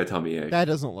give me a tummy ache. That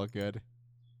doesn't look good.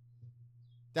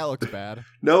 That looks bad.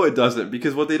 No, it doesn't,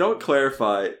 because what they don't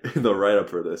clarify in the write-up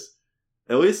for this,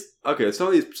 at least, okay, some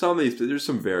of these, there's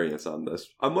some variance on this.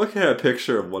 I'm looking at a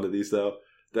picture of one of these, though,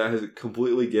 that has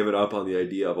completely given up on the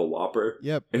idea of a Whopper.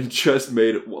 Yep. And just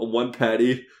made 1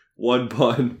 patty, 1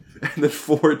 bun, and then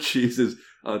 4 cheeses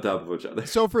on top of each other.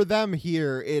 So for them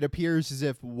here, it appears as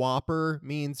if Whopper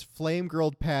means flame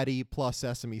grilled patty plus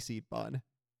sesame seed bun.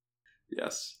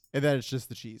 Yes. And then it's just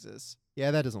the cheeses.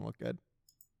 Yeah, that doesn't look good.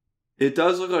 It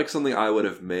does look like something I would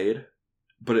have made,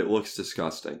 but it looks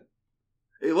disgusting.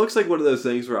 It looks like one of those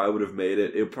things where I would have made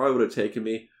it. It probably would have taken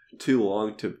me too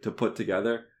long to put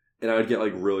together, and I would get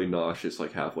like really nauseous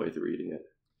like halfway through eating it.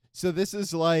 So this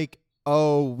is like,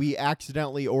 oh, we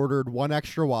accidentally ordered 1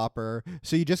 extra Whopper,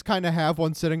 so you just kind of have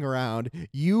one sitting around.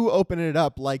 You open it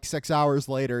up like 6 hours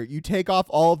later. You take off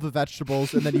all of the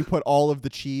vegetables, and then you put all of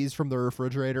the cheese from the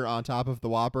refrigerator on top of the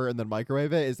Whopper and then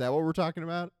microwave it. Is that what we're talking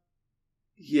about?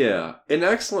 Yeah. An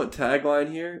excellent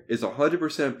tagline here is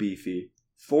 100% beefy,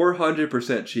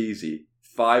 400% cheesy,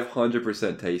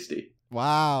 500% tasty.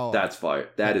 Wow. That's fire.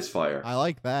 That is fire. I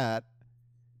like that.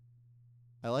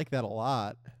 I like that a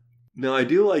lot. Now, I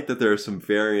do like that there are some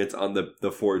variants on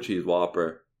the 4 cheese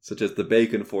Whopper, such as the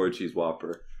bacon 4 cheese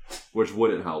Whopper, which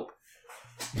wouldn't help.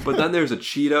 But then there's a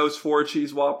Cheetos 4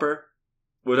 cheese Whopper,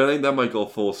 which I think that might go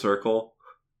full circle.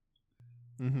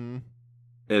 Mm-hmm.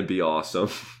 And be awesome.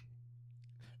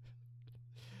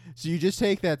 So you just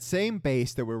take that same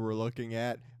base that we were looking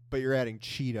at, but you're adding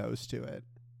Cheetos to it.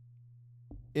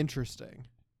 Interesting.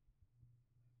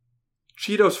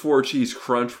 Cheetos 4 cheese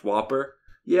crunch Whopper.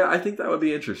 Yeah, I think that would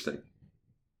be interesting.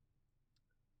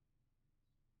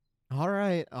 All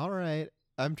right.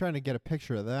 I'm trying to get a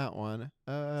picture of that one.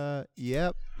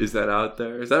 Yep. Is that out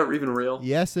there? Is that even real?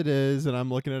 Yes, it is, and I'm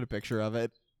looking at a picture of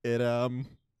it.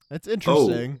 It's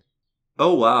interesting.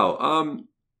 Oh wow.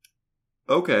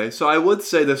 Okay, so I would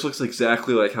say this looks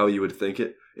exactly like how you would think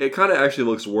it. It kind of actually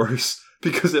looks worse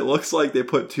because it looks like they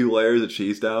put 2 layers of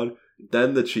cheese down,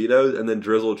 then the Cheetos, and then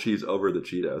drizzled cheese over the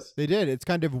Cheetos. They did. It's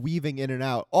kind of weaving in and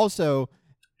out. Also,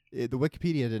 the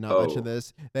Wikipedia did not mention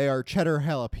this. They are cheddar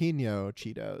jalapeno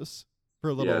Cheetos. For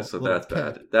a little, yeah, so little that's kick.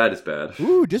 bad. That is bad.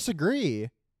 Ooh, disagree.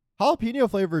 Jalapeno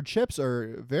flavored chips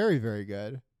are very, very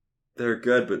good. They're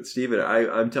good, but Steven,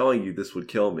 I'm telling you, this would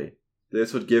kill me.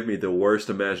 This would give me the worst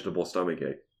imaginable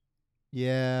stomachache.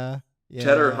 Yeah.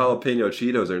 Cheddar jalapeno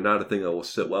Cheetos are not a thing that will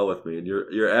sit well with me, and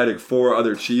you're adding 4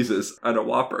 other cheeses on a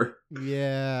Whopper.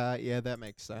 Yeah, that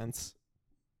makes sense.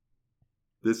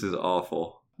 This is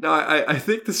awful. Now, I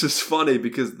think this is funny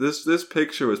because this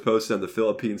picture was posted on the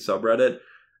Philippine subreddit,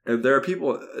 and there are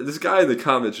people, this guy in the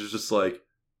comments is just like,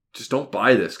 just don't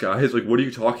buy this, guys. Like, what are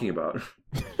you talking about?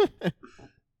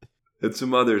 And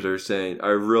some others are saying,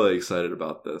 I'm really excited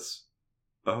about this.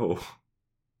 Oh.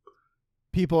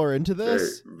 People are into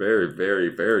this? Very, very,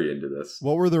 very into this.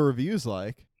 What were the reviews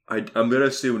like? I'm going to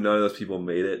assume none of those people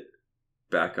made it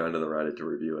back onto the Reddit to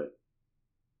review it.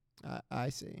 I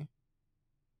see.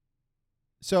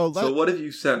 So what have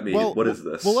you sent me? What is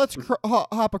this? Well, let's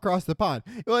hop across the pond.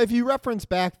 Well, if you reference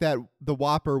back the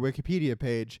Whopper Wikipedia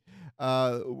page,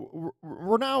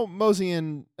 we're now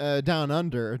moseying down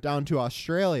to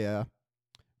Australia,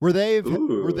 where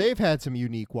they've had some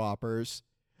unique Whoppers.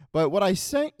 But what I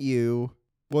sent you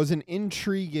was an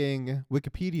intriguing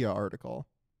Wikipedia article.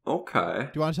 Okay.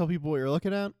 Do you want to tell people what you're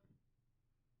looking at?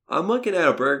 I'm looking at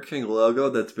a Burger King logo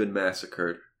that's been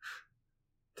massacred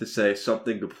to say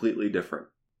something completely different.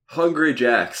 Hungry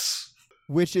Jacks.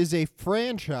 Which is a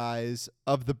franchise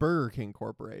of the Burger King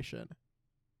Corporation.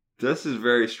 This is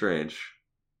very strange.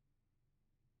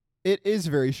 It is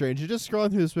very strange. You're just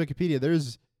scrolling through this Wikipedia.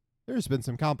 There's been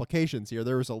some complications here.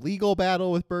 There was a legal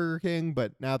battle with Burger King,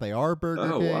 but now they are Burger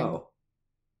King. Oh, wow.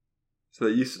 So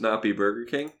they used to not be Burger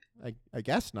King? I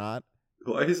guess not.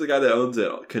 Why is the guy that owns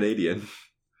it Canadian?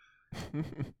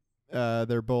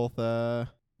 They're both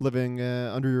living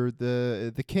under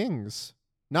the kings.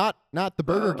 Not the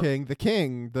Burger King, the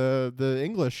king, the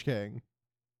English king.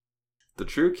 The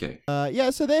true king. Yeah,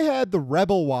 so they had the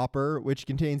Rebel Whopper, which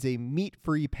contains a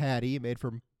meat-free patty made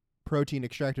from protein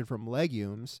extracted from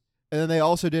legumes. And then they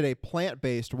also did a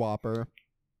plant-based Whopper,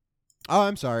 Oh,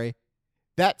 I'm sorry.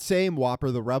 That same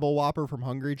Whopper, the Rebel Whopper from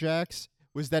Hungry Jack's,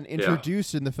 was then Yeah.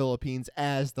 introduced in the Philippines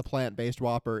as the plant-based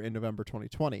Whopper in November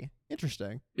 2020.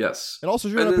 Interesting. Yes. It also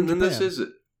showed And up in then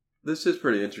Japan. this is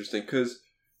pretty interesting because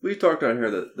we talked on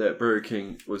here that Burger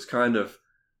King was kind of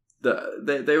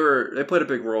they played a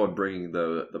big role in bringing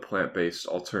the plant based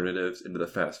alternatives into the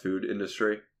fast food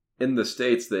industry. In the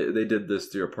States, they did this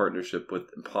through a partnership with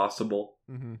Impossible,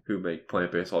 Mm-hmm. who make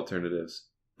plant based alternatives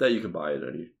that you can buy at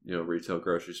any retail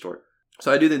grocery store.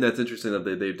 So I do think that's interesting that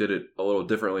they did it a little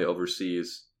differently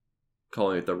overseas,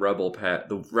 calling it the Rebel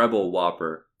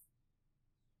Whopper,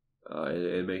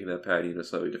 and making that patty in a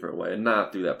slightly different way, and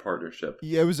not through that partnership.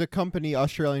 Yeah, it was a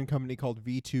Australian company called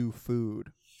V2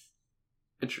 Food.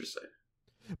 Interesting.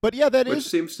 But yeah, Which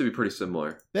seems to be pretty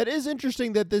similar. That is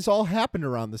interesting that this all happened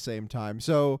around the same time.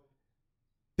 So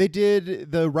they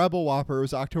did the Rebel Whopper, it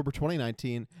was October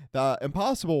 2019. The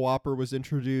Impossible Whopper was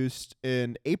introduced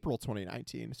in April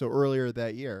 2019, so earlier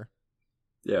that year.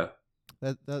 Yeah.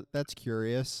 That's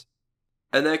curious.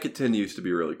 And that continues to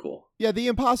be really cool. Yeah, the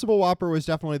Impossible Whopper was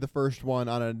definitely the first one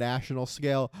on a national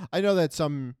scale. I know that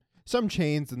some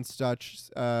chains and such,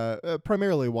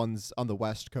 primarily ones on the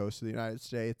West Coast of the United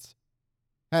States,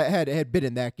 had been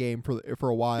in that game for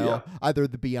a while. Yeah. Either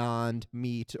the Beyond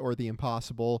Meat or the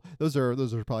Impossible. Those are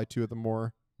probably two of the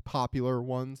more popular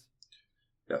ones.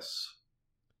 Yes.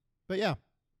 But yeah,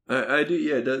 I do.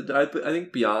 Yeah, I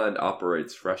think Beyond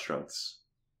operates restaurants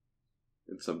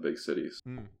in some big cities.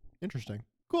 Interesting.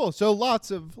 Cool. So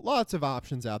lots of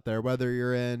options out there. Whether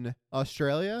you're in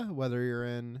Australia, whether you're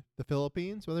in the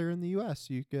Philippines, whether you're in the U.S.,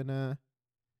 you can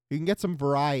get some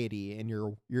variety in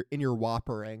your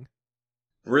Whoppering.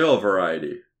 Real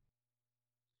variety.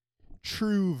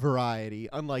 True variety,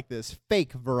 unlike this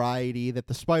fake variety that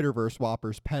the Spider-Verse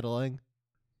Whopper's peddling.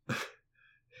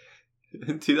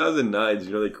 In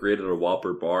 2009, they created a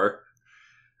Whopper bar,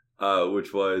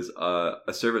 which was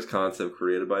a service concept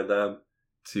created by them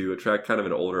to attract kind of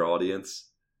an older audience.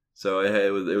 So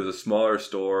it was a smaller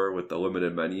store with a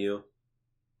limited menu,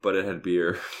 but it had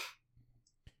beer.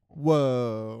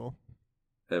 Whoa.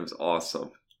 And it was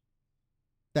awesome.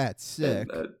 That's sick.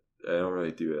 And I don't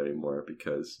really do it anymore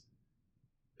because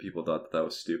people thought that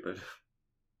was stupid.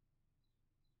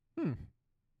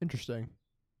 Interesting.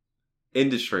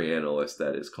 Industry analysts,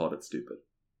 that is, called it stupid.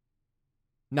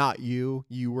 Not you.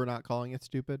 You were not calling it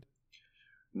stupid?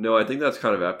 No, I think that's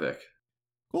kind of epic.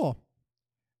 Cool.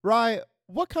 Rye,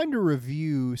 what kind of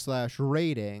review /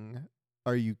 rating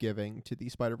are you giving to the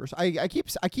Spider-Verse? I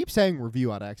keep saying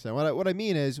review on accident. What I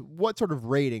mean is, what sort of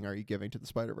rating are you giving to the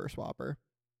Spider-Verse Whopper?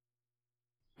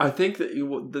 I think that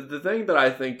the thing that I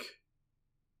think,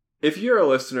 if you're a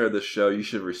listener of this show, you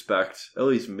should respect at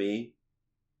least me,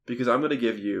 because I'm going to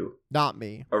give you not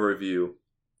me a review,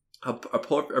 a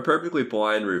perfectly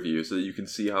blind review, so that you can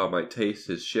see how my taste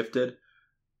has shifted.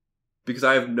 Because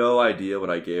I have no idea what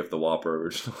I gave the Whopper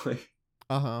originally.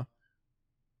 Uh-huh.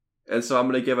 And so I'm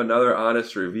going to give another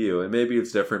honest review. And maybe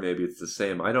it's different, maybe it's the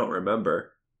same. I don't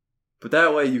remember. But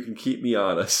that way you can keep me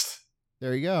honest.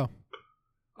 There you go.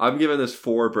 I'm giving this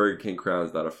 4 Burger King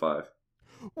crowns out of 5.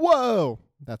 Whoa!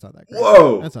 That's not that crazy.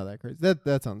 Whoa! That's not that crazy.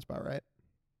 That sounds about right.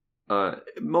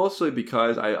 Mostly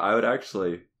because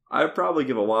I'd probably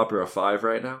give a Whopper a 5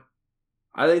 right now.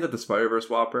 I think that the Spider-Verse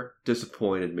Whopper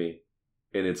disappointed me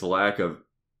in its lack of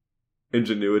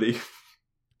ingenuity.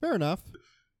 Fair enough.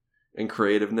 And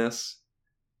creativeness.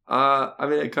 I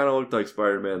mean, it kind of looked like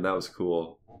Spider-Man. That was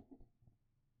cool.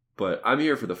 But I'm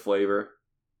here for the flavor.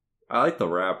 I like the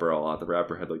wrapper a lot. The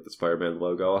wrapper had like the Spider-Man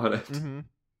logo on it. Mm-hmm.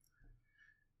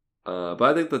 But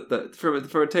I think that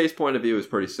from a taste point of view, it's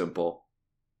pretty simple.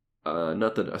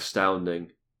 Nothing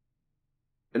astounding.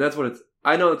 And that's what it's...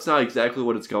 I know it's not exactly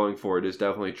what it's going for. It is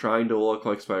definitely trying to look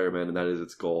like Spider-Man, and that is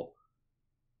its goal.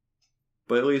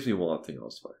 But it leaves me wanting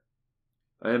elsewhere.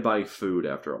 I am buying food,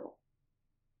 after all.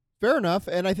 Fair enough,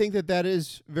 and I think that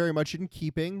is very much in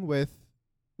keeping with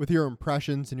your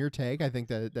impressions and your take. I think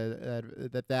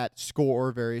that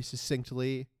score very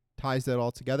succinctly ties that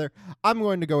all together. I'm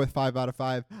going to go with 5 out of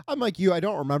 5. I'm like you, I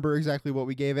don't remember exactly what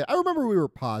we gave it. I remember we were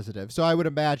positive, so I would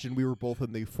imagine we were both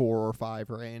in the 4 or 5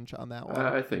 range on that one.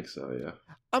 I think so, yeah.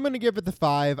 I'm going to give it the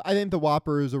 5. I think the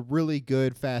Whopper is a really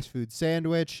good fast food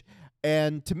sandwich,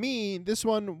 and to me, this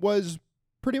one was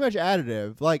pretty much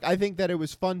additive. Like, I think that it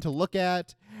was fun to look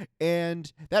at,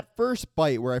 and that first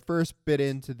bite where I first bit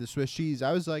into the Swiss cheese,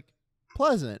 I was like,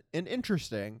 pleasant and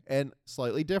interesting and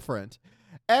slightly different.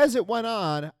 As it went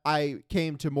on, I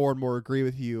came to more and more agree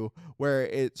with you, where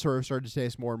it sort of started to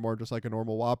taste more and more just like a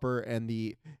normal Whopper, and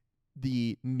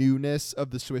the newness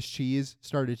of the Swiss cheese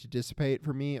started to dissipate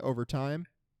for me over time.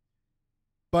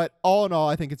 But all in all,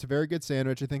 I think it's a very good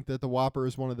sandwich. I think that the Whopper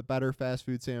is one of the better fast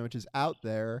food sandwiches out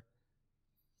there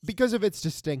because of its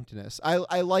distinctness.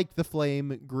 I like the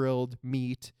flame grilled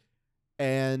meat,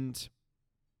 and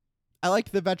I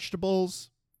like the vegetables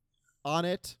on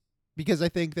it because I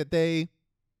think that they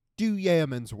do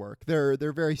yeoman's work. They're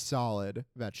very solid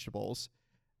vegetables.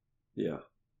 Yeah.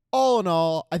 All in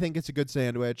all, I think it's a good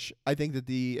sandwich. I think that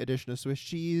the addition of Swiss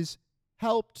cheese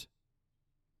helped.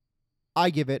 I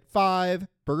give it 5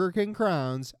 Burger King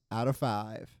crowns out of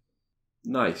 5.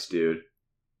 Nice, dude.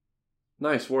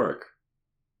 Nice work.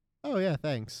 Oh, yeah,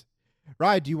 thanks.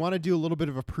 Ryan, do you want to do a little bit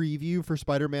of a preview for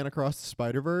Spider-Man Across the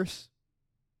Spider-Verse?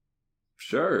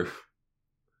 Sure.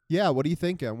 Yeah, what are you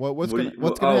thinking? What's gonna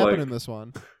oh, happen in this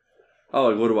one? Oh,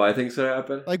 like, what do I think's gonna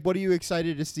happen? Like, what are you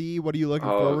excited to see? What are you looking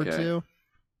forward to?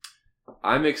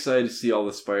 I'm excited to see all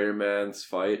the Spider-Mans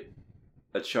fight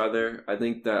each other. I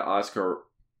think that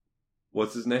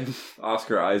what's his name?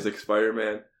 Oscar Isaac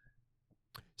Spider-Man.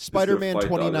 Spider-Man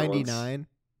 2099.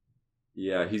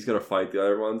 Yeah, he's gonna fight the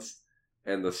other ones.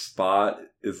 And the Spot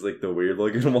is like the weird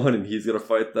looking one, and he's gonna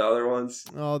fight the other ones.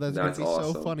 Oh, that's gonna be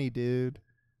awesome. So funny, dude.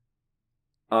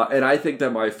 And I think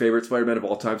that my favorite Spider-Man of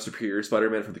all time, Superior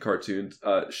Spider-Man from the cartoon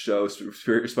show,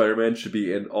 Superior Spider-Man, should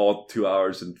be in all 2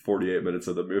 hours and 48 minutes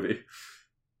of the movie.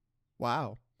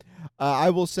 Wow. I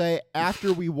will say,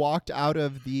 after we walked out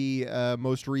of the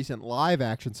most recent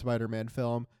live-action Spider-Man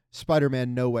film,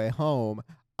 Spider-Man No Way Home,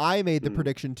 I made the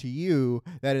prediction to you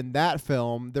that in that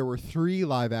film, there were 3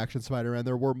 live-action Spider-Man.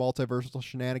 There were multiversal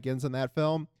shenanigans in that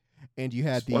film. And you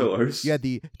had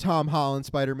the Tom Holland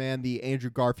Spider-Man, the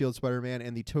Andrew Garfield Spider-Man,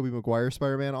 and the Tobey Maguire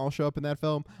Spider-Man all show up in that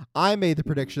film. I made the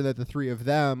prediction that the 3 of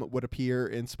them would appear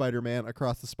in Spider-Man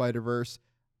Across the Spider-Verse.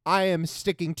 I am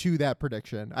sticking to that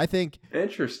prediction.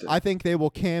 Interesting. I think they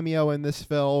will cameo in this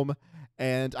film,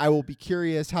 and I will be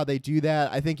curious how they do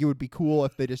that. I think it would be cool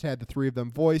if they just had the 3 of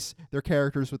them voice their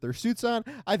characters with their suits on.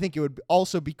 I think it would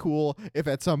also be cool if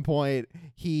at some point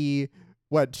he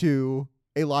went to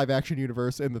a live-action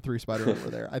universe and the 3 Spider-Men were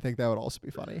there. I think that would also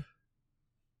be funny.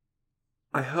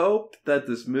 I hope that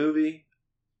this movie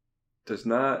does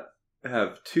not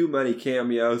have too many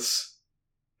cameos,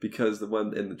 because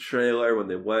when in the trailer, when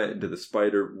they went into the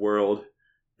Spider world,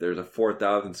 there's a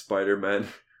 4,000 Spider-Men.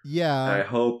 Yeah. And I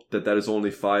hope that is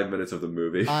only 5 minutes of the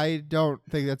movie. I don't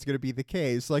think that's going to be the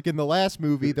case. Like in the last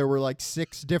movie, there were like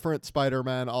 6 different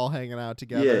Spider-Men all hanging out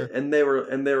together. Yeah, and they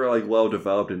were like well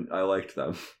developed, and I liked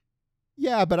them.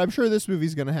 Yeah, but I'm sure this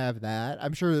movie's gonna have that.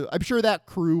 I'm sure that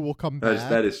crew will come back.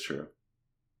 That is true.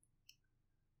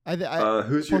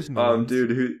 Who's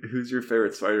your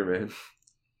favorite Spider-Man?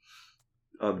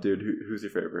 Who's your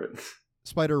favorite?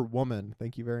 Spider-Woman.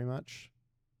 Thank you very much.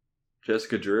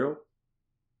 Jessica Drew.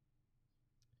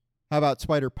 How about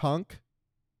Spider-Punk?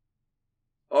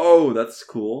 Oh, that's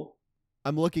cool.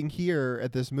 I'm looking here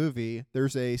at this movie.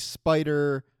 There's a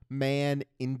Spider-Man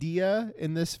India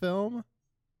in this film.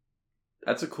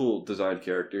 That's a cool designed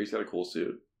character. He's got a cool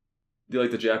suit. Do you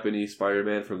like the Japanese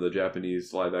Spider-Man from the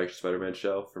Japanese live-action Spider-Man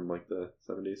show from like the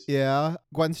 70s? Yeah.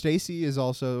 Gwen Stacy is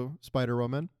also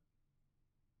Spider-Woman.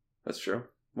 That's true.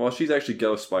 Well, she's actually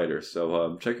Ghost Spider,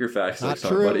 so check your facts next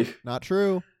time, buddy. Not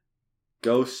true.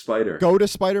 Ghost Spider. Go to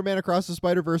Spider-Man Across the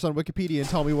Spider-Verse on Wikipedia and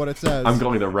tell me what it says. I'm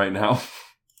going there right now.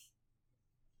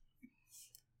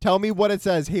 Tell me what it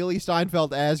says. Haley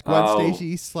Steinfeld as Gwen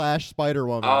Stacy /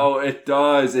 Spider-Woman. Oh, it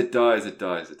does.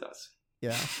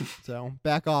 Yeah. So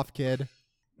back off, kid.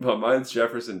 Well, mine's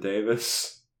Jefferson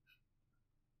Davis.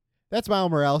 That's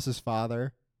Miles Morales'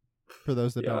 father. For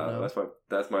those that don't know.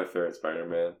 That's my favorite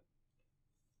Spider-Man.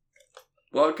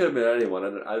 Well, it could have been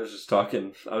anyone. I was just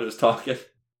talking.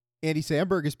 Andy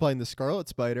Samberg is playing the Scarlet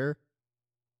Spider.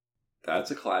 That's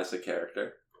a classic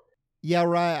character. Yeah,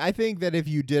 right. I think that if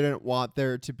you didn't want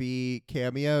there to be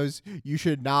cameos, you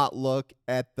should not look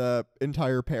at the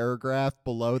entire paragraph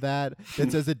below that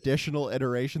says additional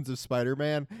iterations of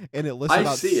Spider-Man, and it lists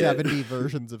about 70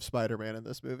 versions of Spider-Man in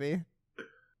this movie.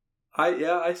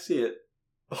 I see it.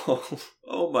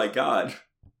 Oh my god.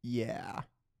 Yeah.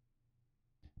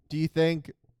 Do you think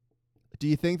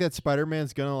that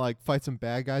Spider-Man's gonna like fight some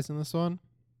bad guys in this one?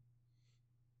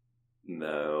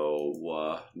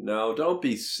 No, don't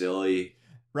be silly.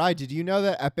 Right, did you know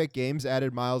that Epic Games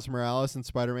added Miles Morales and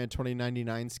Spider-Man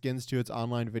 2099 skins to its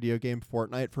online video game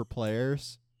Fortnite for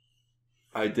players?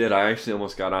 I did. I actually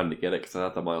almost got on to get it because I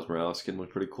thought the Miles Morales skin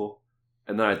looked pretty cool.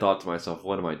 And then I thought to myself,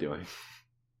 what am I doing?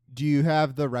 Do you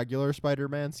have the regular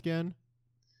Spider-Man skin?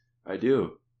 I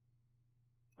do.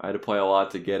 I had to play a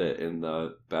lot to get it in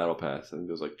the Battle Pass. I think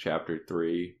it was like Chapter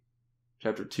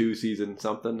 2, Season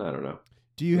something. I don't know.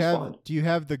 Do you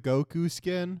have the Goku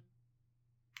skin?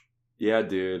 Yeah,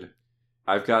 dude.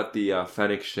 I've got the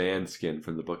Fennec Shan skin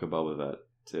from the Book of Boba Fett,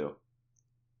 too.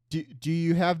 Do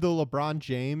you have the LeBron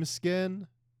James skin?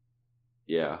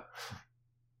 Yeah.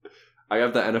 I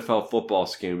have the NFL football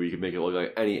skin where you can make it look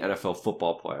like any NFL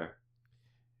football player.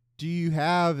 Do you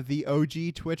have the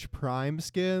OG Twitch Prime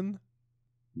skin?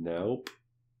 Nope.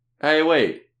 Hey,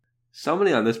 wait.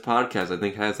 Somebody on this podcast, I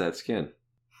think, has that skin.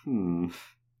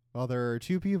 Well, there are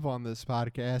 2 people on this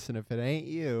podcast, and if it ain't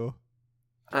you...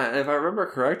 If I remember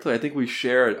correctly, I think we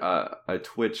shared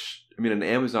an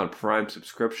Amazon Prime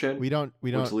subscription. We don't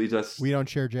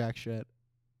share jack shit.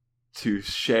 To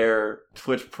share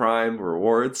Twitch Prime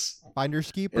rewards.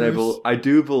 Finders keepers. And I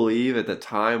do believe at the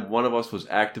time one of us was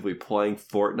actively playing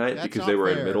Fortnite because they were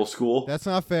in middle school. That's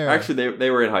not fair. Actually, they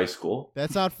were in high school.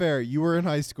 That's not fair. You were in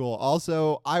high school.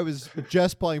 Also, I was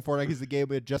just playing Fortnite because the game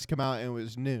had just come out and it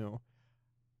was new.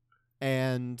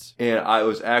 And I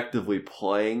was actively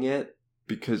playing it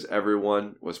because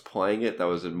everyone was playing it. I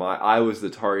was the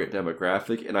target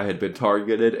demographic and I had been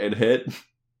targeted and hit.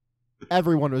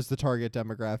 Everyone was the target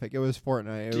demographic. It was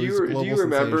Fortnite. Do you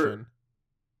remember sensation.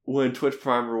 When Twitch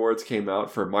Prime rewards came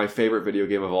out for my favorite video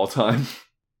game of all time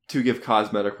to give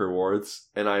cosmetic rewards?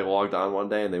 And I logged on one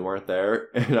day and they weren't there.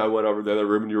 And I went over to the other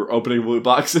room and you were opening loot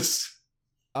boxes.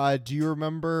 Do you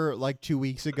remember like 2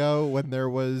 weeks ago when there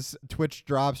was Twitch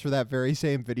drops for that very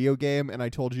same video game and I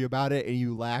told you about it and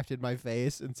you laughed in my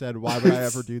face and said, why would I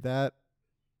ever do that?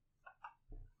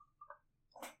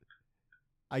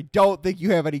 I don't think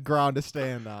you have any ground to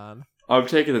stand on. I'm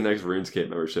taking the next RuneScape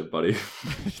membership, buddy.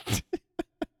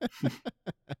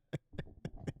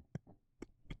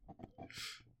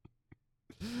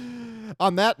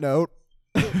 On that note,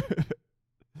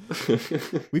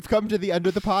 we've come to the end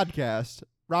of the podcast.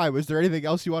 Ryan, was there anything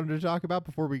else you wanted to talk about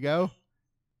before we go?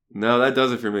 No, that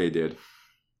does it for me, dude.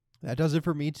 That does it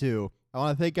for me, too. I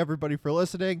want to thank everybody for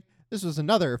listening. This was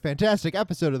another fantastic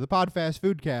episode of the PodFast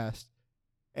Foodcast.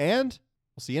 And...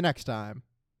 we'll see you next time.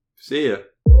 See ya.